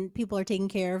 and then people are taking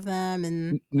care of them,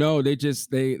 and No, they're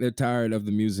tired of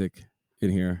the music in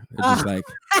here. They're just oh.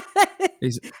 like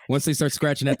he's once they start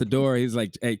scratching at the door, he's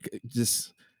like, "Hey,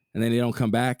 just," and then they don't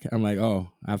come back. I'm like,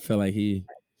 "Oh, I feel like he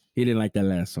didn't like that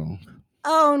last song.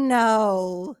 Oh,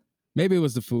 no. Maybe it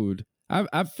was the food.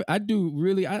 I do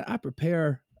really. I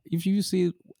prepare. If you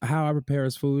see how I prepare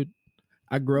his food,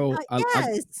 I grow. I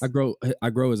Yes. grow. I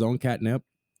grow his own catnip.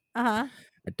 Uh-huh.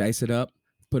 I dice it up,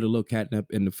 put a little catnip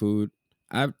in the food.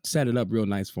 I set it up real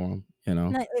nice for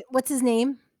him. What's his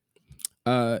name?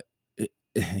 Uh,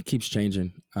 it keeps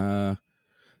changing. It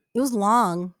was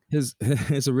long. His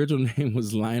original name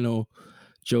was Lionel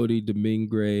Jody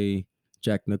Domingray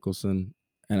Jack Nicholson,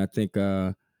 and I think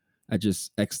I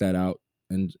just X that out,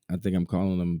 and I think I'm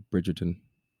calling him Bridgerton.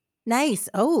 Nice.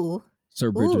 Oh.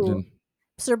 Sir Ooh, Bridgerton.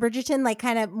 Sir Bridgerton, like,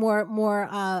 kind of more,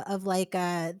 of, like,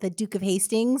 the Duke of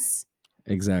Hastings?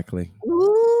 Exactly.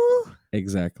 Ooh,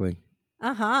 Exactly.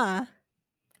 uh-huh.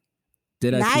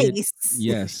 Did I see it? Nice.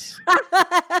 Yes.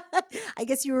 I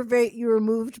guess you were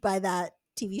moved by that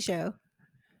TV show.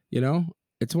 You know,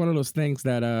 it's one of those things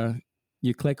that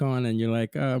you click on and you're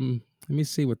like, let me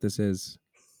see what this is.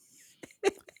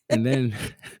 And then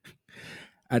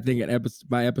I think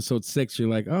by episode 6, you're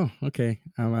like, oh, okay,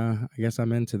 I guess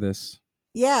I'm into this.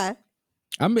 Yeah.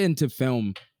 I'm into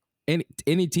film,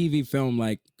 any TV film.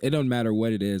 Like it don't matter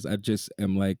what it is. I just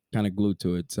am like kind of glued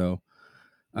to it. So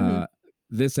Mhm. uh,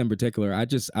 this in particular,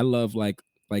 I love like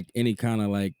any kind of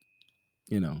like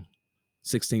you know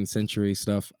 16th century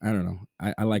stuff. I don't know.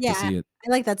 I like to Yeah, see it. I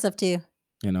like that stuff too.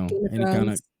 Game of Any kind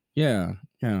of Thrones. yeah,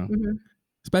 yeah. Mhm.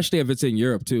 Especially if it's in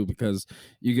Europe too, because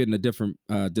you get in a different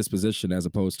disposition as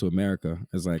opposed to America.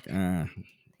 It's like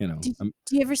Did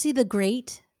do you ever see The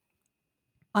Great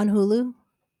on Hulu?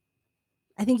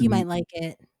 I think you n- might like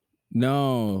it.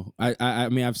 no. I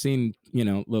mean I've seen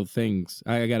little things.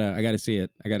 I gotta see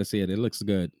it. I gotta see it. It looks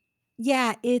good.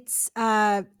 Yeah, it's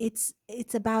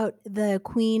about the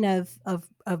queen of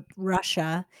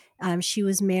Russia. She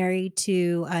was married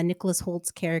to, Nicholas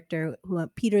Holt's character,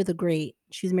 Peter the Great.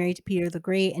 She was married to Peter the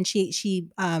Great, and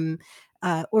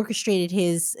orchestrated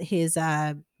his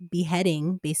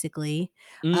beheading, basically.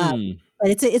 Um, Mm.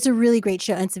 but it's a really great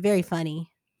show, and it's very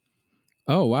funny.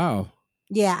 Oh wow.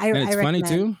 Yeah, And I it's funny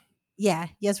recommend. too. Yeah,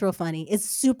 it's real funny. It's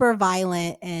super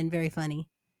violent and very funny.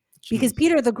 Because Jeez.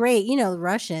 Peter the Great, the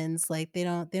Russians, like, they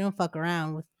don't fuck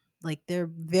around with, like, they're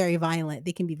very violent.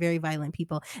 They can be very violent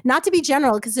people. Not to be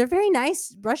general, because 'cause they're very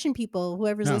nice Russian people,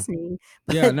 whoever's No. listening,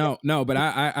 Yeah. but No. But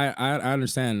I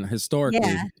understand yeah.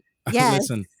 historically. Yes.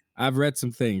 Listen, I've read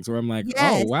some things where I'm like,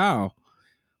 oh Yes. wow,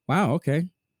 wow, okay.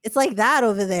 It's like that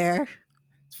over there.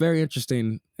 It's very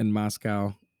interesting in Moscow.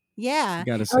 I Yeah.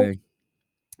 gotta Oh, say.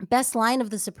 best line of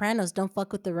The Sopranos, "Don't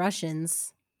fuck with the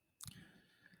Russians."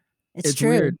 It's It's true.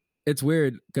 weird. It's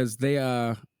weird because they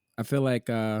I feel like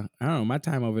I don't know, my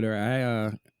time over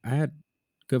there, I had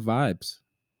good vibes.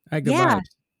 I had good Yeah. vibes,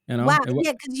 you know? Wow.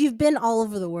 Yeah, because 'cause you've been all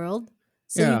over the world.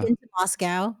 So you've Yeah. been to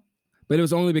Moscow. But it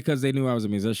was only because they knew I was a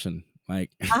musician.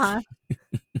 Like Uh-huh.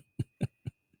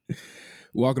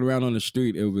 walking around on the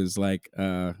street, it was like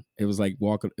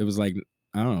walking it was like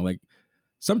I don't know, like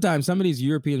sometimes some of these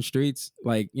European streets,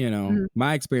 like, Mhm.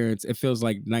 my experience, it feels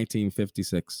like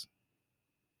 1956.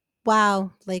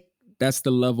 Wow. Like, That's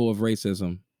the level of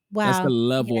racism. That's the wow.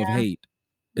 level of Yeah. hate.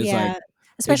 It's like Yeah. it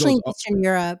Especially goes in Eastern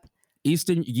Europe.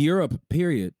 Eastern Europe,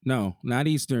 period. No, not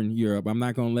Eastern Europe. I'm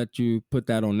not gonna let you put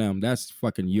that on them. That's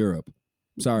fucking Europe.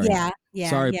 Sorry. Yeah,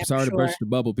 yeah, yeah, for Sorry to sure. burst the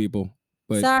bubble, people.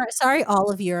 But Sorry,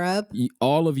 all of Europe.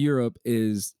 all of Europe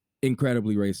is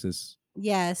incredibly racist.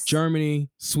 Yes. Germany,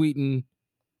 Sweden,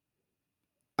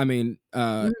 I mean,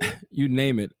 Mhm, you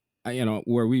name it.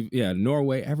 Where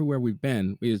Norway, everywhere we've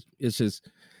been, it's just,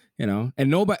 and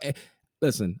nobody.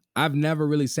 Listen, I've never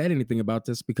really said anything about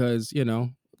this because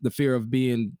the fear of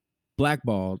being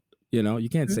blackballed. You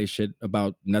can't mhm. say shit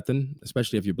about nothing,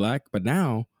 especially if you're black. But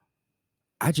now,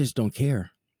 I just don't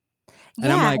care,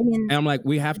 and Yeah, I mean,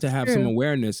 we have to it's have some true.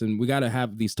 awareness, and we got to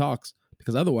have these talks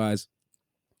because otherwise,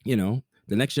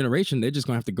 the next generation, they're just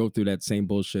gonna have to go through that same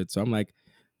bullshit. So I'm like,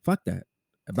 fuck that.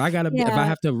 If I Yeah,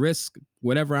 have to risk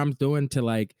whatever I'm doing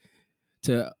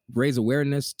to raise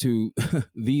awareness to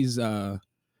these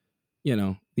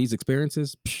these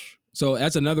experiences. So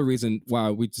that's another reason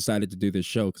why we decided to do this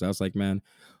show, because I was like, man,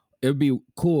 it would be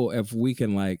cool if we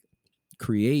can like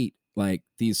create like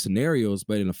these scenarios,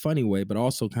 but in a funny way, but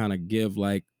also kind of give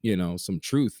like, some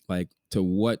truth like to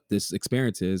what this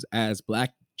experience is as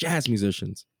black jazz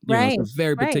musicians. It's right, a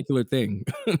very right. particular thing,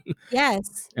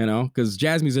 Yes. because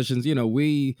jazz musicians,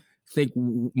 we think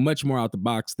much more out the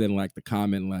box than like the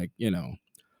common, like, I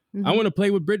Mhm. want to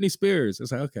play with Britney Spears.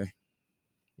 It's like, okay,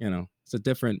 it's a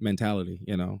different mentality.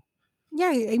 Yeah,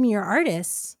 I mean, you're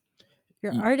artists.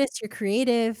 You're Y- artists, you're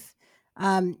creative.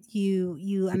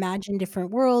 You imagine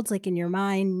different worlds, like, in your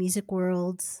mind, music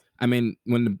worlds. I mean,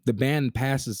 when the band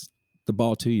passes the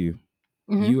ball to you,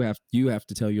 Mhm. you have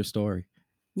to tell your story.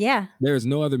 Yeah. There's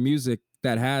no other music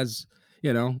that has,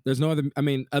 there's no other, I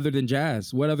mean, other than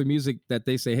jazz, what other music that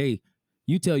they say, hey,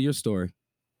 you tell your story.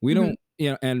 We Mhm.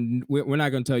 don't, and we're not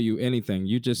going to tell you anything.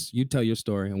 You tell your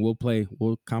story and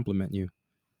we'll compliment you,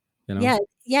 you know?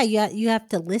 Yeah, yeah, you have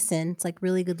to listen. It's, like,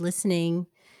 really good listening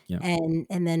Yeah.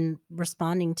 and then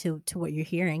responding to what you're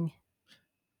hearing.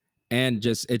 And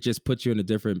it just puts you in a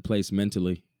different place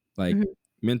mentally. Like Mhm,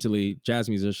 mentally, jazz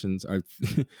musicians are,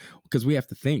 because we have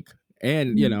to think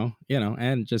and, mhm.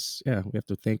 and just, yeah, we have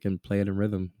to think and play it in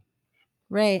rhythm.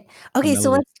 Right. Okay,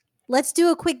 so melody. let's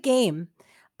do a quick game.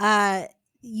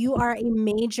 You are a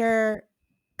major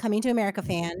Coming to America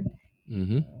fan.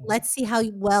 Mm-hmm. Let's see how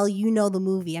well you know the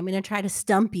movie. I'm gonna try to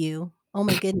stump you. Oh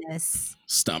my goodness.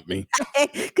 Stump me.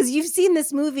 Because you've seen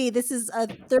this movie. This is a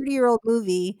 30-year-old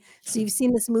movie, so you've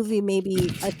seen this movie maybe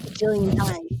a bajillion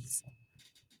times.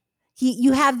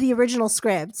 You have the original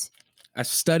script. I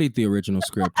studied the original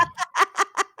script.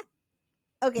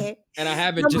 Okay. And I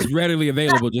have it Number just readily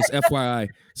available, just FYI.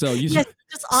 So you Yes,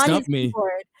 just on his stump me.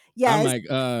 keyboard. I'm Yes. like,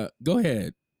 go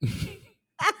ahead.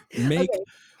 Make Okay.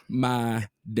 my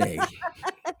day.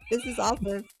 This is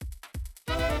awesome.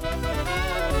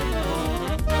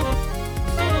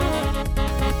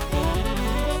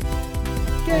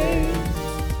 Games.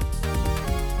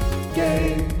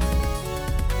 Games.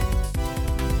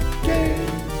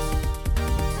 Games.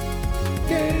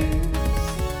 Games.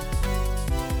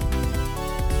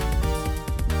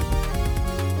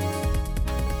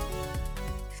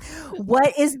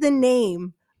 What is the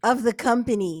name of the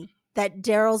company that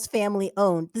Daryl's family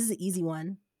owned? This is an easy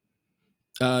one.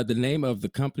 The name of the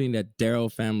company that Daryl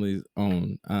families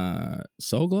own,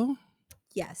 Soglo?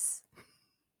 Yes.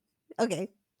 Okay.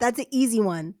 That's an easy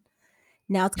one.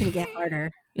 Now it's going to get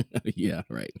harder. Yeah,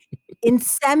 right. In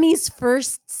Semi's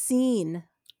first scene,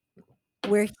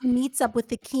 where he meets up with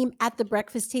Akeem at the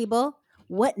breakfast table,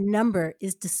 what number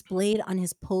is displayed on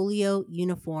his polio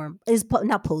uniform?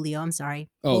 Not polio, I'm sorry.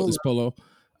 Oh, it's Polo.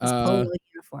 His polo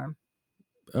uniform.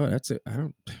 Oh, that's it. I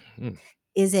don't.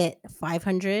 Is it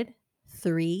 500,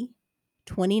 3,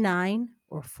 29,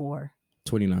 or 4?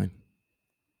 29.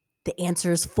 The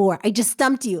answer is 4. I just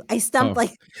stumped you. I stumped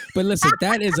like. But listen,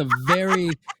 that is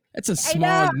that's a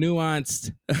small,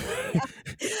 nuanced.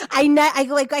 I know.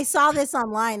 I saw this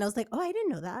online. I was like, oh, I didn't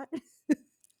know that.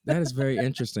 That is very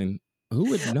interesting.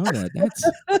 Who would know that?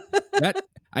 That.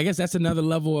 I guess that's another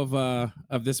level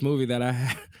of this movie that I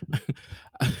have.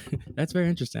 That's very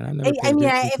interesting. I never.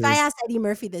 If I asked Eddie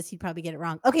Murphy this, he'd probably get it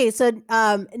wrong. Okay, so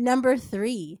number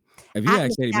 3. If you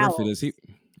asked Eddie Murphy this,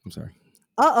 I'm sorry.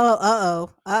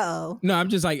 Uh-oh. No, I'm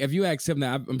just like, if you asked him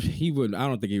that, he would. I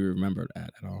don't think he would remember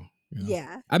that at all. You know?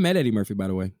 Yeah. I met Eddie Murphy, by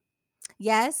the way.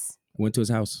 Yes. I went to his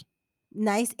house.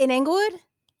 Nice. In Englewood?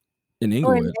 In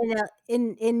Englewood. Or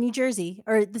in New Jersey,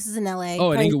 or this is in LA.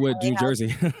 Oh, in Englewood, New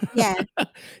Jersey. Yeah.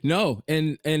 No,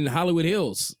 in Hollywood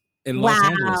Hills in Los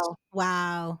Angeles.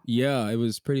 Wow. Yeah, it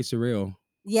was pretty surreal.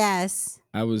 Yes.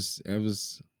 It was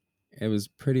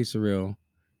pretty surreal.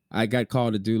 I got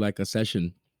called to do like a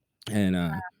session, and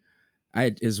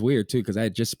it's weird too because I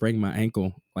had just sprained my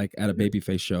ankle like at a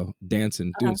Babyface show,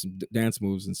 dancing, doing some dance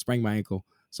moves, and sprained my ankle.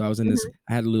 So I was in this.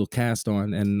 I had a little cast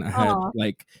on, and I had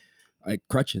like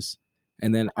crutches.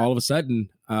 And then all of a sudden,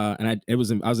 I was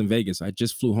in Vegas. I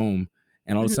just flew home,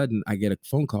 and all of a sudden, I get a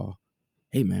phone call.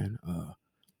 Hey man,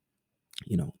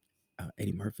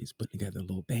 Eddie Murphy's putting together a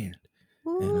little band,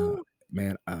 and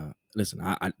man, listen,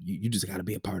 you just got to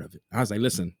be a part of it. I was like,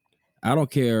 listen, I don't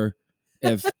care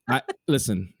if I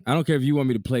don't care if you want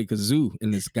me to play kazoo in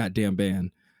this goddamn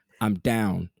band. I'm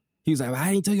down. He was like, well,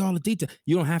 I didn't tell you all the details.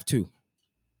 You don't have to.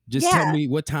 Just tell me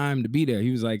what time to be there.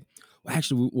 He was like, well,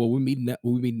 actually, we're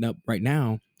meeting up right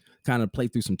now, kind of play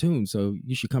through some tunes. So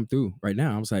you should come through right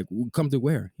now. I was like, well, come through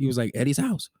where? He was like, Eddie's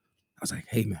house. I was like,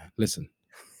 hey man, listen,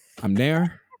 I'm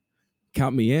there.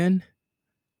 Count me in.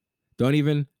 Don't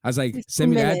even. I was like,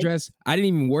 send me the address. I didn't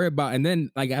even worry about. And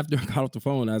then like after I got off the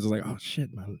phone, I was like, oh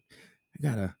shit, man,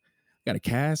 I got a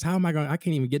cast. How am I going? I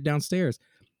can't even get downstairs.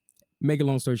 Make a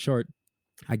long story short,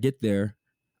 I get there,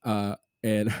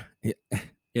 and.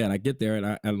 Yeah, and I get there and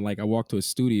I walk to a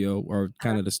studio or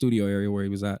kind of the studio area where he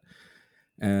was at,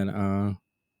 and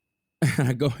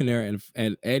I go in there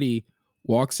and Eddie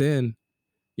walks in,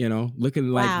 looking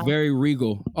like very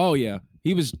regal. Oh yeah,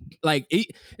 he was like,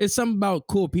 it's something about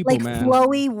cool people, like man.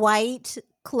 Flowy white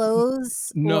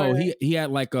clothes. No, he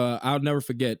had like I'll never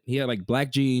forget. He had like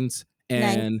black jeans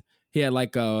and he had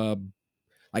like a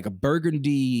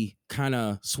burgundy kind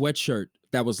of sweatshirt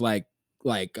that was like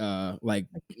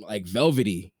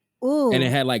velvety. Ooh. And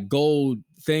it had like gold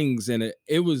things in it.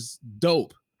 It was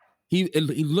dope. He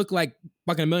looked like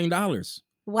fucking $1 million.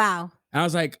 Wow. And I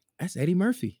was like, that's Eddie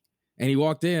Murphy. And he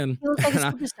walked in. He looked like a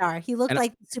superstar. He looked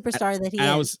like the superstar that he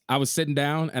is. I was sitting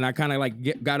down and I kind of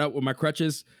like got up with my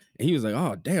crutches and he was like,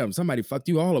 oh damn, somebody fucked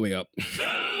you all the way up.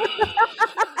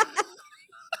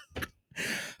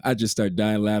 I just started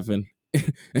dying laughing.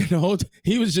 And the whole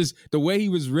he was just the way he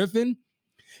was riffing.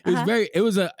 It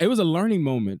was a learning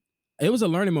moment. It was a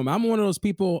learning moment. I'm one of those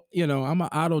people, I'm an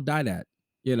autodidact.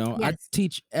 Yes.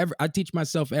 I teach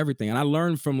myself everything, and I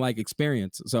learn from like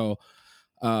experience. So,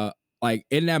 like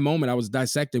in that moment, I was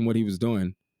dissecting what he was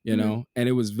doing, Mhm. and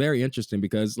it was very interesting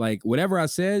because like whatever I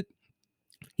said,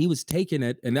 he was taking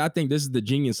it, and I think this is the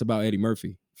genius about Eddie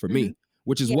Murphy for Mhm. me,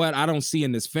 which is Yeah. what I don't see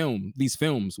in these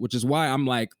films, which is why I'm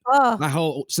like Oh. I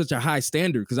hold such a high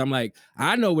standard because I'm like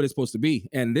I know what it's supposed to be,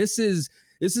 and this is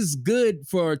good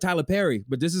for Tyler Perry,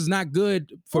 but this is not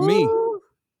good for me. Ooh.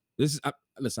 This is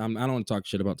listen, I don't want to talk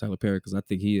shit about Tyler Perry because I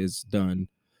think he has done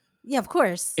Yeah, of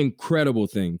course. incredible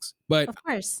things, but Of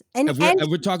course. And if we're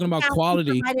he talking about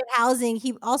quality, provided housing.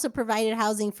 He also provided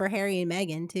housing for Harry and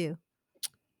Meghan too.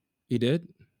 he did.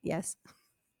 Yes.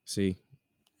 See,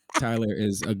 Tyler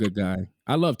is a good guy.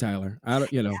 I love Tyler. I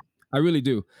don't, I really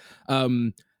do.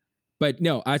 Um, but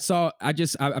no, I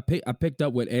picked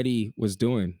up what Eddie was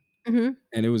doing, Mhm.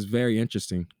 and it was very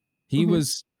interesting. He Mhm.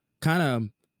 was kind of,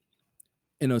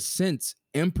 in a sense,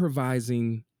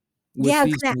 improvising with Yeah, I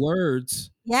was these gonna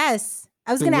words yes.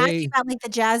 I was the gonna ask you way. about, like, the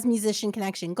jazz musician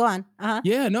connection. Go on. Uh-huh.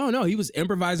 Yeah, no, he was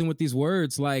improvising with these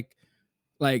words like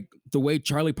the way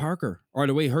Charlie Parker or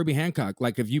the way Herbie Hancock.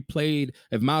 Like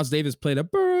if Miles Davis played a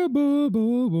boo boo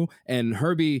boo boo and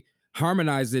Herbie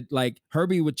harmonized it, like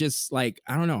Herbie would just like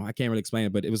I don't know, I can't really explain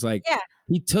it, but it was like Yeah,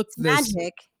 he took it's this,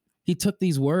 magic. he took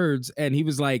these words and he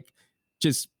was like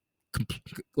just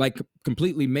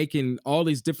completely making all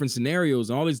these different scenarios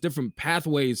and all these different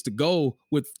pathways to go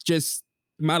with just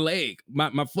my leg,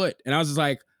 my foot, and I was just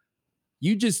like,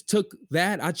 you just took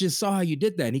that. I just saw how you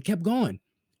did that. And he kept going.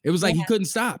 It was Yeah, like he couldn't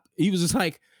stop. He was just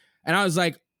like, and I was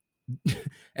like,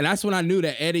 and that's when I knew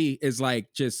that Eddie is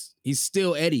like just, he's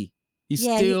still Eddie. He's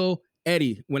yeah, he still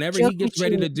Eddie. Whenever he joke gets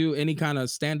ready machine. to do any kind of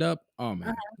stand up, oh man,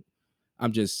 Uh-huh.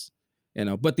 I'm just,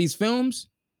 but these films,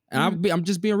 and Mhm. I'm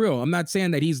just being real. I'm not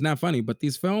saying that he's not funny, but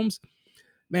these films,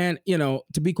 man,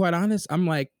 to be quite honest, I'm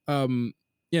like,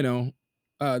 you know,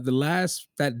 the last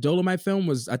that Dolomite film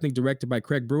was, I think, directed by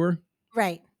Craig Brewer.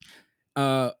 Right.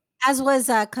 Uh, As was,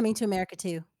 Coming to America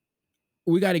too.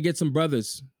 we got to get some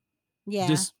brothers.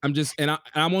 Yeah.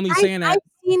 I'm only I've saying I've that.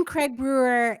 seen Craig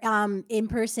Brewer, in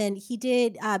person. He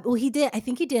did, I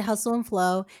think he did Hustle and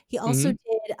Flow. He also Hmm.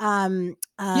 did,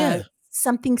 Yeah,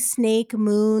 something Snake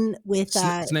Moon with,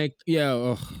 Snake. Yeah,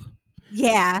 ugh.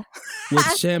 yeah. With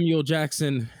Samuel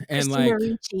Jackson and Christina like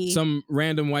Ricci. some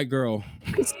random white girl.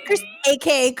 Chris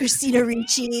AKA Christina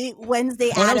Ricci,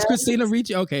 Wednesday Oh, that was Addams. Christina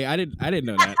Ricci. Okay, I didn't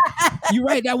know that. You're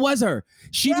right. That was her.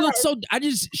 She looked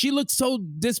Yes. so. She looked so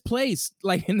displaced.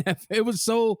 Like in that, it was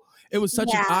so. It was such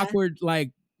an Yeah. awkward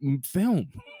like film.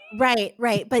 Right,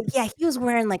 right, but yeah, he was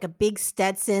wearing, like, a big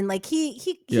Stetson, like,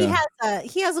 Yeah.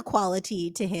 he has a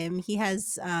quality to him. He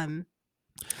has, Craig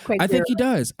I Brewer. think he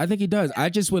does. I think he does. I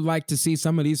just would like to see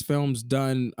some of these films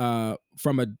done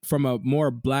from a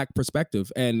more black perspective.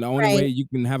 And the only Right, way you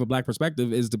can have a black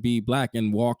perspective is to be black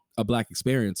and walk a black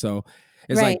experience. So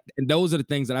it's like, right, and those are the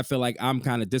things that I feel like I'm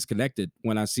kind of disconnected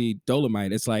when I see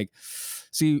Dolomite. It's like,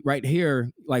 see right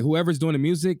here, like whoever's doing the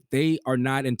music, they are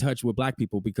not in touch with black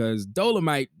people because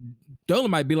Dolomite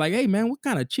be like, hey man, what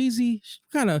kind of cheesy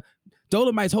kind of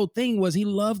Dolomite's whole thing was he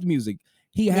loved music.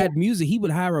 He yeah, had music. He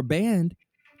would hire a band.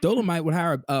 Dolomite would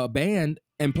hire a band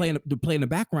and play in the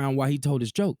background while he told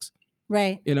his jokes.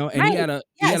 right, And right, he had a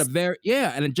yes, very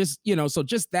and it just so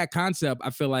just that concept, I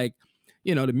feel like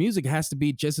the music has to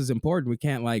be just as important. We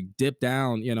can't like dip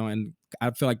down, and I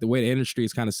feel like the way the industry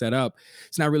is kind of set up,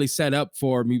 it's not really set up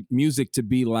for music to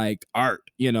be like art,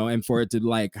 and for it to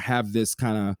like have this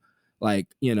kind of like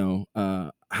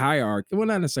hierarchy. Well,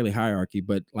 not necessarily hierarchy,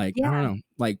 but like I don't yeah, know,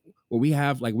 like where we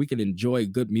have like we can enjoy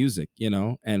good music,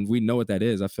 and we know what that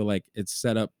is. I feel like it's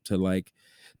set up to like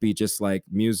be just like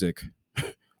music.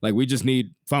 Like we just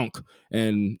need funk,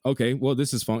 and okay, well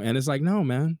this is funk, and it's like no,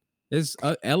 man, it's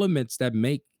elements that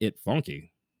make it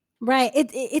funky. right.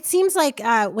 It seems like,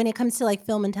 when it comes to, like,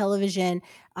 film and television,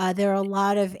 there are a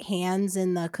lot of hands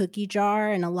in the cookie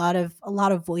jar and a lot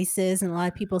of voices and a lot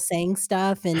of people saying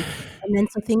stuff, and then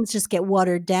so things just get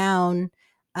watered down,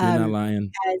 You're not um,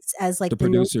 lying. like, The the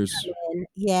notes producers, come in.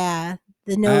 Yeah,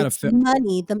 the I had a notes, fi- the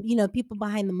money, people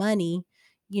behind the money,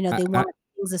 I, they I, want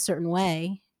things a certain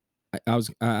way. I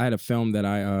had a film that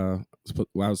I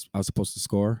was supposed to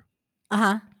score.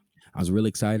 Uh-huh. I was really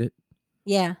excited.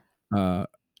 Yeah. Uh,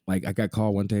 like I got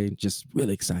called one day, just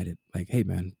really excited. Like, hey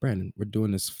man, Brandon, we're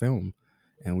doing this film,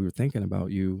 and we were thinking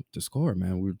about you to score,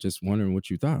 man. We were just wondering what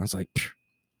you thought. I was like,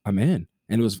 I'm in,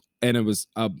 and it was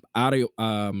a audio,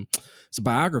 it's a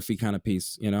biography kind of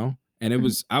piece, and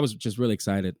Mhm. I was just really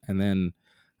excited, and then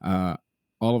uh,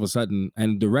 all of a sudden,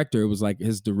 and director, it was like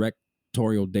his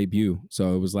directorial debut,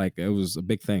 so it was a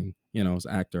big thing, as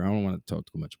an actor. I don't want to talk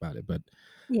too much about it, but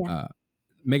Yeah. uh,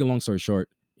 make a long story short,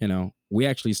 we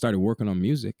actually started working on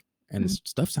music and Mhm. this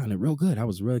stuff sounded real good. I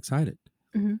was real excited.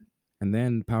 Mhm. And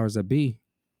then powers that be,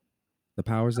 The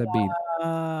powers that be.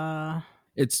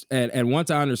 It's and once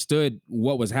I understood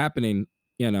what was happening,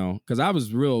 because I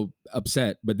was real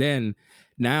upset, but then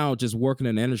now just working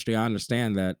in the industry, I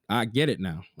understand that I get it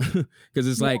now. Because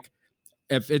it's Yeah. like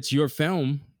if it's your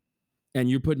film and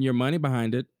you're putting your money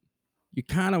behind it, you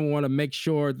kind of want to make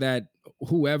sure that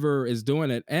whoever is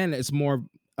doing it, and it's more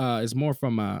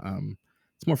from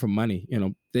it's more from money.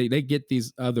 They get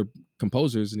these other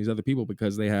composers and these other people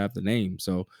because they have the name.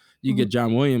 So you Mhm. get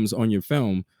John Williams on your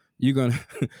film, you're gonna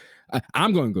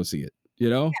I'm gonna go see it,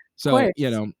 Of so course.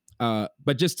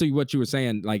 but just to what you were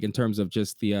saying, like in terms of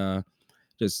just the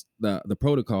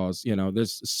protocols,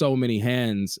 there's so many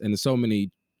hands and there's so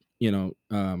many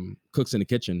cooks in the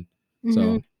kitchen. Mhm.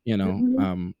 So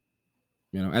Mhm.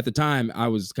 at the time I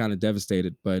was kind of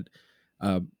devastated, but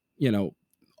uh, you know,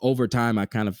 over time I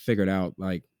kind of figured out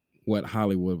like what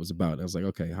Hollywood was about. I was like,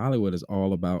 okay, Hollywood is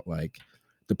all about like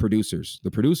the producers.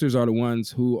 The producers are the ones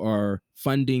who are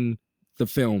funding the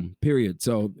film, period.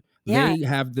 So Yeah, they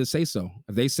have the say so.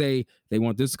 If they say they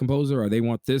want this composer or they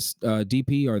want this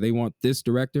DP or they want this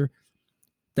director,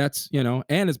 that's and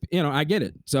it's I get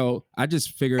it. So I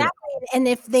just figured, exactly, and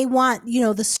if they want,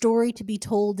 the story to be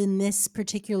told in this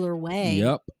particular way.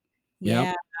 yep, yep.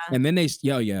 Yeah. And then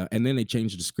yeah, and then they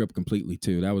changed the script completely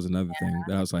too. That was another thing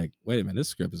that I was like, wait a minute, this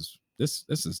script is this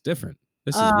is different.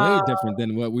 This is way Uh, different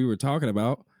than what we were talking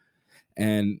about.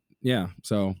 And yeah,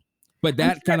 so but I'm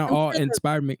that sure kind of I'm all sure the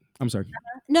inspired me. I'm sorry.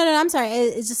 no, I'm sorry,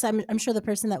 it's just I'm sure the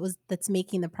person that's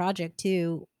making the project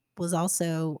too was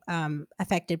also,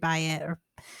 affected by it or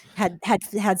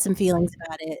had some feelings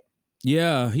about it.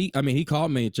 Yeah, he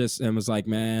called me just and was like,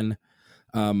 man,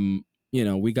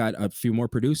 we got a few more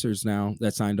producers now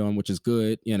that signed on, which is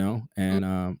good, Mm,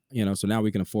 and so now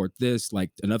we can afford this,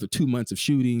 like another 2 months of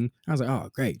shooting. I was like, oh,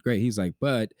 great, great. He's like,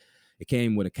 but it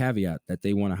came with a caveat that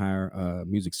they want to hire a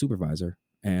music supervisor,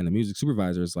 and the music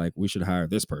supervisor is like, we should hire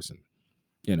this person.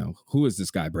 Who is this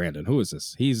guy, Brandon? Who is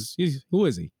this? He's who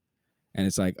is he? And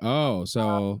it's like, oh,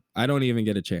 so I don't even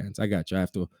get a chance. I got you. I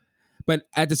have to, but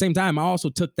at the same time, I also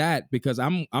took that because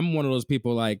I'm one of those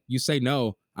people like you say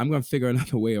no, I'm gonna figure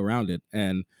another way around it.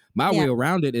 And my yeah, way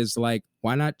around it is like,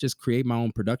 why not just create my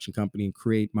own production company and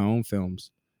create my own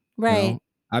films? You right. know,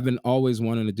 I've been always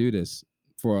wanting to do this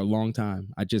for a long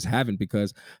time. I just haven't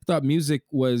because I thought music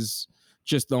was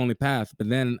just the only path. But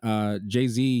then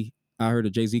Jay-Z, I heard a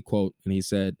Jay-Z quote and he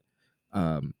said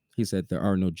there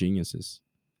are no geniuses.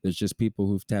 There's just people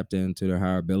who've tapped into their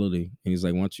higher ability. And he's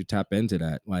like, once you tap into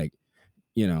that, like,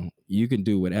 you can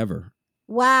do whatever.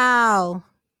 Wow.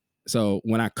 So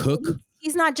when I cook,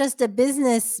 He's not just a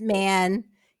businessman,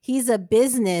 he's a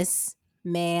business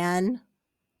man.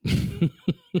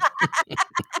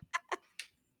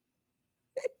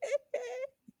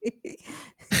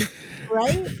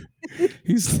 Right?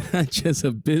 he's not just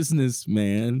a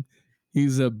businessman,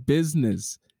 he's a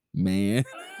business man.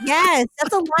 Yes,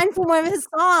 that's a line from one of his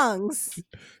songs.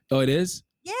 Oh, it is?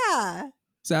 Yeah.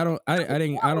 So I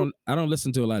don't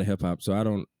listen to a lot of hip hop. So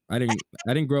I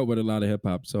didn't grow up with a lot of hip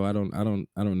hop. So I don't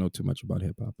know too much about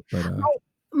hip hop. But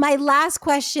My last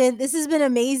question, this has been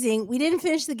amazing. We didn't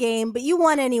finish the game, but you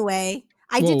won anyway.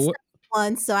 I did whoa,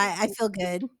 once, so I feel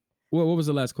good. what was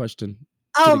the last question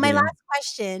to Oh, the my game? last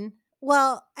question.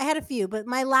 Well, I had a few, but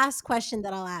my last question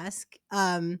that I'll ask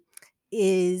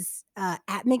is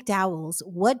at McDowell's,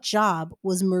 what job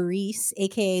was Maurice,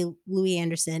 aka Louis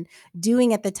Anderson,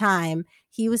 doing at the time?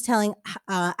 He was telling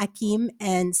Akeem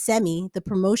and Semi the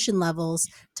promotion levels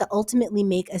to ultimately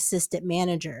make assistant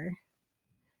manager.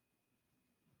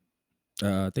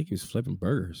 I think he was flipping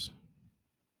burgers.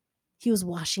 He was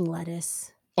washing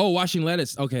lettuce. Oh, washing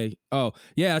lettuce. Okay. Oh,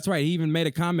 yeah, that's right. He even made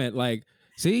a comment like,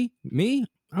 see, me,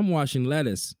 I'm washing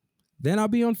lettuce. Then I'll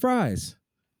be on fries.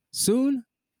 Soon,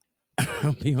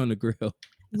 I'll be on the grill.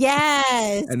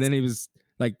 Yes. And then he was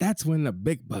like, that's when the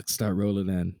big bucks start rolling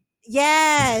in.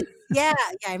 Yes. Yeah.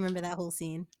 Yeah. I remember that whole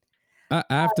scene. I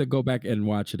have to go back and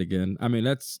watch it again. I mean,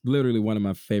 that's literally one of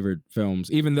my favorite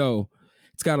films, even though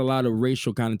it's got a lot of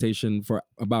racial connotation for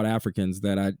about Africans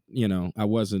that I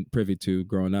wasn't privy to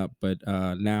growing up, but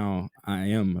now I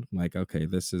am like, okay,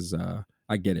 this is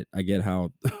I get it. I get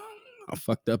how how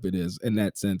fucked up it is in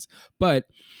that sense. But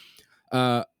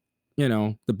uh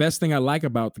the best thing I like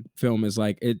about the film is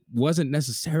like it wasn't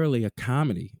necessarily a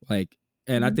comedy. Like,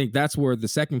 and I Mhm. think that's where the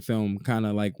second film kind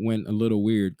of like went a little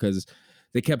weird because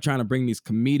they kept trying to bring these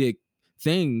comedic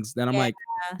things that I'm Yeah. like,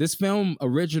 this film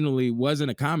originally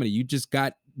wasn't a comedy. You just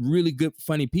got really good,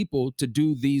 funny people to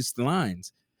do these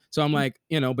lines. So I'm like,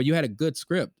 but you had a good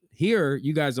script. Here,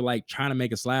 you guys are like trying to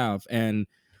make us laugh. And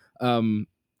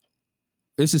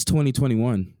this is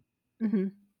 2021.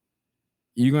 Mhm.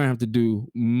 you're gonna have to do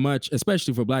much,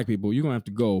 especially for black people. You're gonna have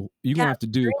to go. You're Yeah, gonna have to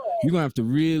do. You're gonna have to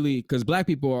really, because black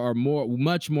people are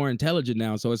much more intelligent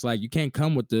now. So it's like you can't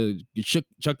come with the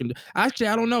chuck and. Actually,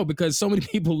 I don't know, because so many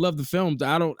people love the films.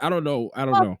 I don't know. I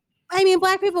don't well, know. I mean,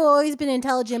 black people have always been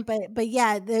intelligent, but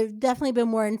yeah, they've definitely been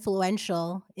more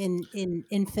influential in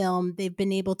film. They've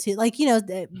been able to, like,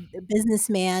 the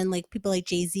businessman, like people like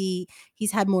Jay-Z.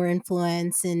 He's had more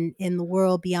influence in the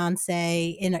world.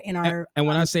 Beyonce in our And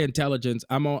when I say intelligence,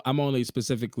 I'm only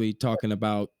specifically talking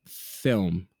about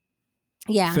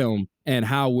yeah film and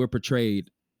how we're portrayed.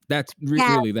 That's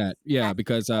yeah really that. Yeah,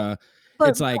 because but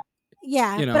it's like,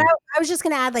 yeah, you but know, I was just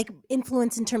gonna add, like,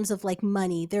 influence in terms of, like,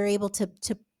 money. They're able to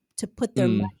put their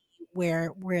money mm,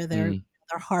 where mm.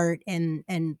 their heart and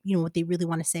what they really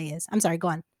want to say is. I'm sorry, go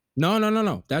on.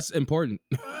 No. That's important.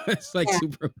 It's like Yeah.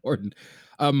 super important.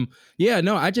 Um, yeah,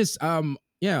 no, I just and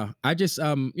I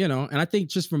think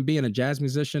just from being a jazz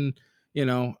musician, you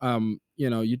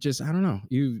just, I don't know,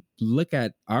 you look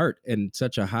at art in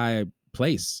such a high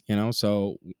place,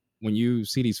 so when you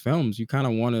see these films, you kind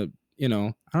of want to, I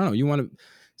don't know, you want to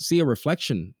see a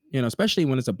reflection, especially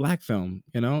when it's a black film,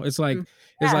 it's like Mm.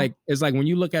 Yeah. it's like when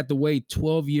you look at the way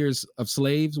 12 Years of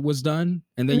Slaves was done,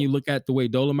 and then Mhm. you look at the way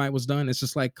Dolomite was done. It's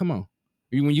just like, come on.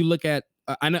 When you look at,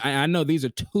 I know these are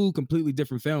two completely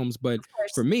different films, but Of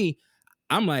course. for me,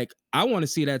 I'm like, I want to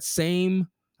see that same.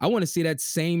 I want to see that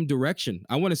same direction.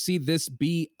 I want to see this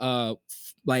be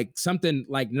like something,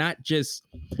 like not just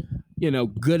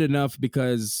good enough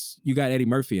because you got Eddie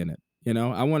Murphy in it.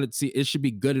 I want to see it should be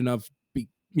good enough,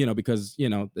 because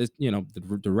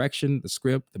the direction, the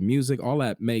script, the music, all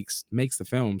that makes the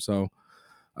film. So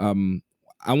um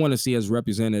I want to see us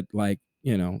represented, like,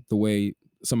 the way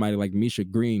somebody like Misha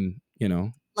Green, I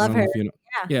Love don't know her. if you know.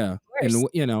 Yeah, Yeah. of course.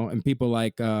 And people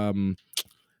like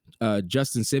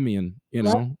Justin Simeon,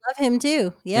 Love him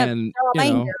too. Yep. and They're all my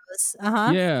heroes.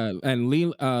 Uh-huh. yeah, and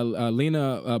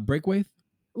Lena Breakwaith.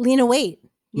 Lena Waite.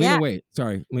 Lena Yeah. Waite,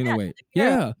 sorry, Lena Yeah, Waite. she's a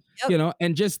hero. Yeah, Yep.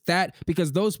 and just that,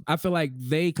 because those, I feel like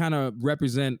they kind of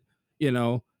represent,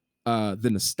 the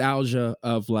nostalgia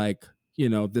of, like,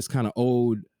 this kind of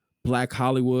old Black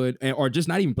Hollywood, or just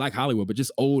not even Black Hollywood, but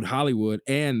just old Hollywood,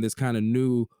 and this kind of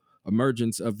new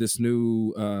emergence of this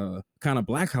new kind of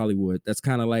Black Hollywood that's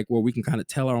kind of like where we can kind of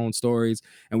tell our own stories,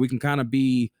 and we can kind of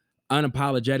be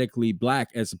unapologetically Black,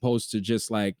 as opposed to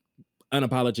just like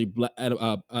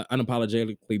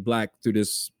unapologetically Black through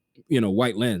this,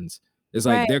 white lens. It's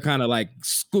like Right. they're kind of like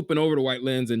scooping over the white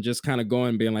lens and just kind of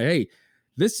going, being like, hey,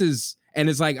 this is, and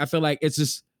it's like, I feel like it's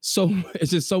just so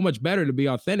it's just so much better to be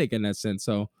authentic in that sense.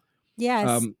 So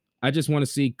Yes. I just want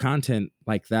to see content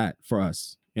like that for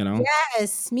us,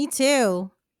 Yes, me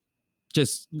too.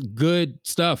 just good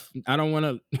stuff. I don't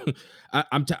want to.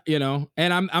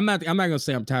 And I'm not gonna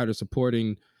say I'm tired of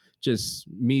supporting just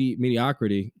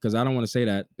mediocrity, because I don't want to say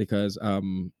that, because I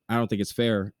don't think it's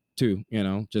fair too.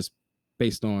 Just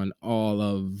based on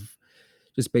the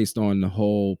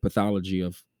whole pathology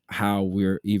of how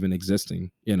we're even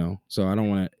existing. So I don't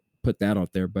want to put that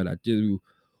out there, but I do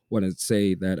want to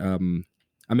say that I'm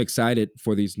excited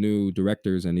for these new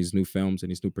directors and these new films and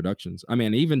these new productions. I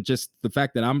mean, even just the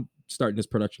fact that I'm starting this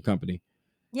production company,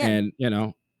 Yeah. and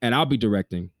and I'll be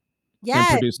directing and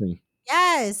Yes. producing. I'm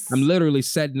Yes. literally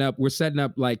setting up. We're setting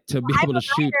up, like, to be I'm able a to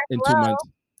shoot writer. in 2 months.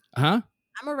 Hello. Huh?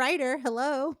 I'm a writer.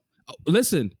 Hello.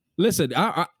 Listen. Listen.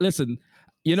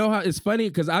 You know how it's funny,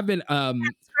 because I've been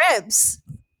Scripts.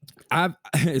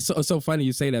 it's so funny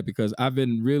you say that, because I've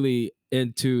been really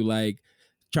into, like,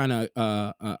 trying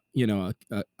to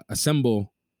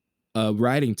assemble a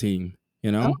writing team,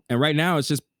 Oh, and right now it's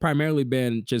just primarily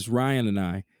been just Ryan and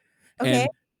I, okay.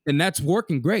 and that's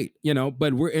working great,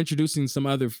 but we're introducing some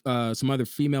other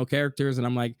female characters, and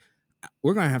I'm like,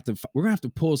 we're gonna have to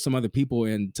pull some other people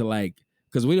in to, like,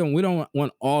 because we don't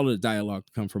want all of the dialogue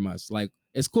to come from us. Like,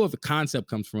 it's cool if the concept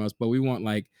comes from us, but we want,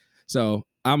 like, so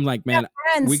I'm like, man,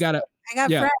 we Friends. gotta, I got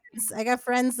yeah. friends. I got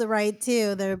friends that write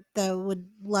too. That would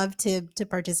love to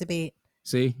participate.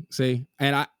 See,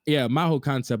 and my whole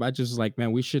concept, I just was like,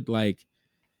 man, we should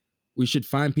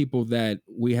find people that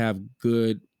we have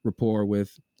good rapport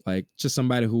with, like, just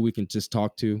somebody who we can just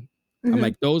talk to. I'm Mhm.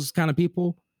 like, those kind of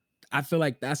people, I feel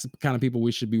like that's the kind of people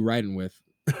we should be writing with.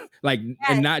 Like, and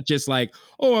Yes. not just like,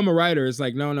 oh, I'm a writer. It's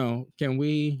like, no, can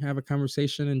we have a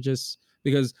conversation, and just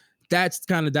because that's the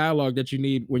kind of dialogue that you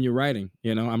need when you're writing.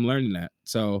 I'm learning that.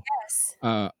 So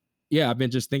Yes. yeah, I've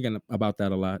been just thinking about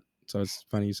that a lot. So it's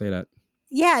funny you say that.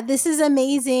 Yeah, this is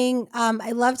amazing.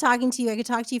 I love talking to you. I could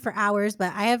talk to you for hours,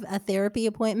 but I have a therapy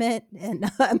appointment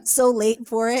and I'm so late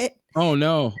for it. Oh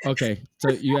no. Okay.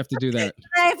 So you have to do that.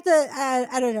 I have to.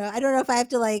 I don't know. I don't know if I have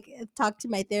to like talk to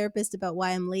my therapist about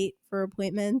why I'm late for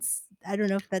appointments. I don't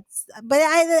know if that's. But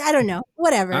I don't know. I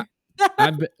Whatever.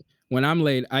 I've been, when I'm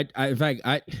late, I in fact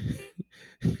I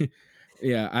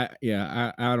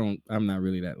I don't, I'm not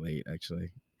really that late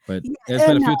actually. But Yeah, there's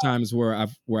been a no. few times where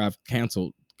I've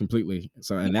canceled completely.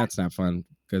 So and Yeah. that's not fun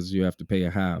because you have to pay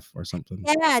a half or something.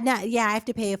 Yeah. No. Yeah. I have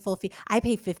to pay a full fee. I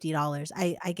pay $50.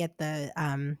 I get the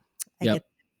I Yep. get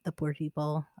the poor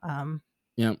people.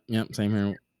 Yep. Same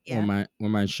here. Yeah.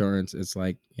 When my insurance is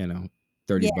like, Yeah.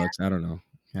 $30. I don't know.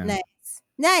 Yeah. Nice.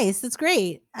 Nice. That's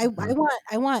great. Mhm.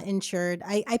 I want insured.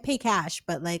 I pay cash,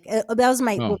 but like that was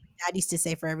my Oh, what my dad used to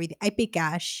say for everything. I pay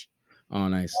cash. oh,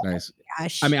 nice, nice. I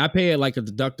Cash. mean, I pay it like a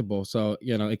deductible, so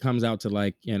it comes out to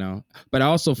like, But I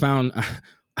also found,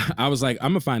 I was like,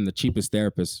 I'm gonna find the cheapest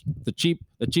therapist, the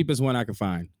cheapest one I could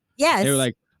find. They were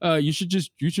Yes. like, you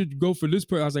should go for this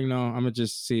person. I was like, no, I'm gonna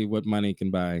just see what money can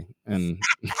buy,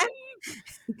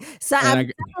 So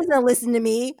and someone's gonna listen to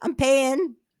me. I'm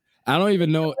paying. I don't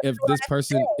even know if What this I have to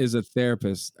person say. is a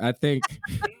therapist. I think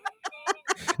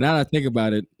now that I think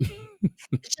about it,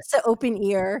 It's just an open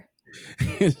ear,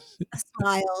 a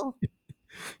smile.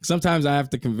 sometimes I have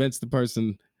to convince the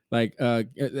person, like, are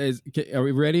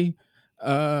we ready?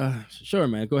 Sure,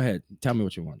 man. Go ahead. Tell me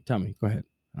what you want. Tell me. Go ahead.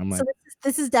 I'm So like,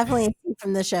 this is definitely a scene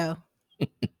from the show. This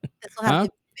will have huh?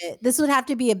 to be a bit. This would have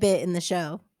to be a bit in the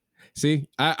show. See,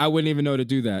 I wouldn't even know to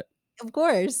do that. Of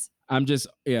course. I'm just,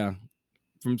 yeah,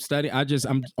 from study.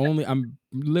 I'm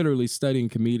literally studying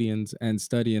comedians and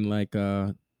studying like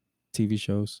TV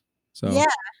shows. So Yeah.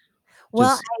 Well,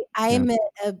 just, I yeah, am an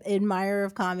admirer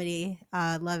of comedy.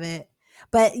 Love it.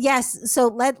 But yes, so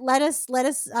let us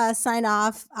sign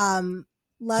off. Love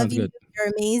sounds you. good.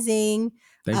 You're amazing.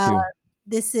 Thank Uh, you.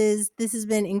 this has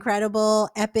been incredible,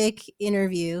 epic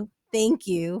interview. Thank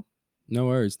you. No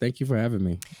worries. Thank you for having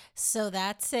me. So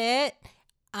that's it.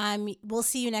 We'll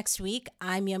see you next week.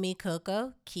 I'm Yummy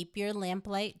Coco. Keep your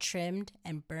lamplight trimmed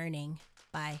and burning.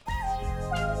 Bye.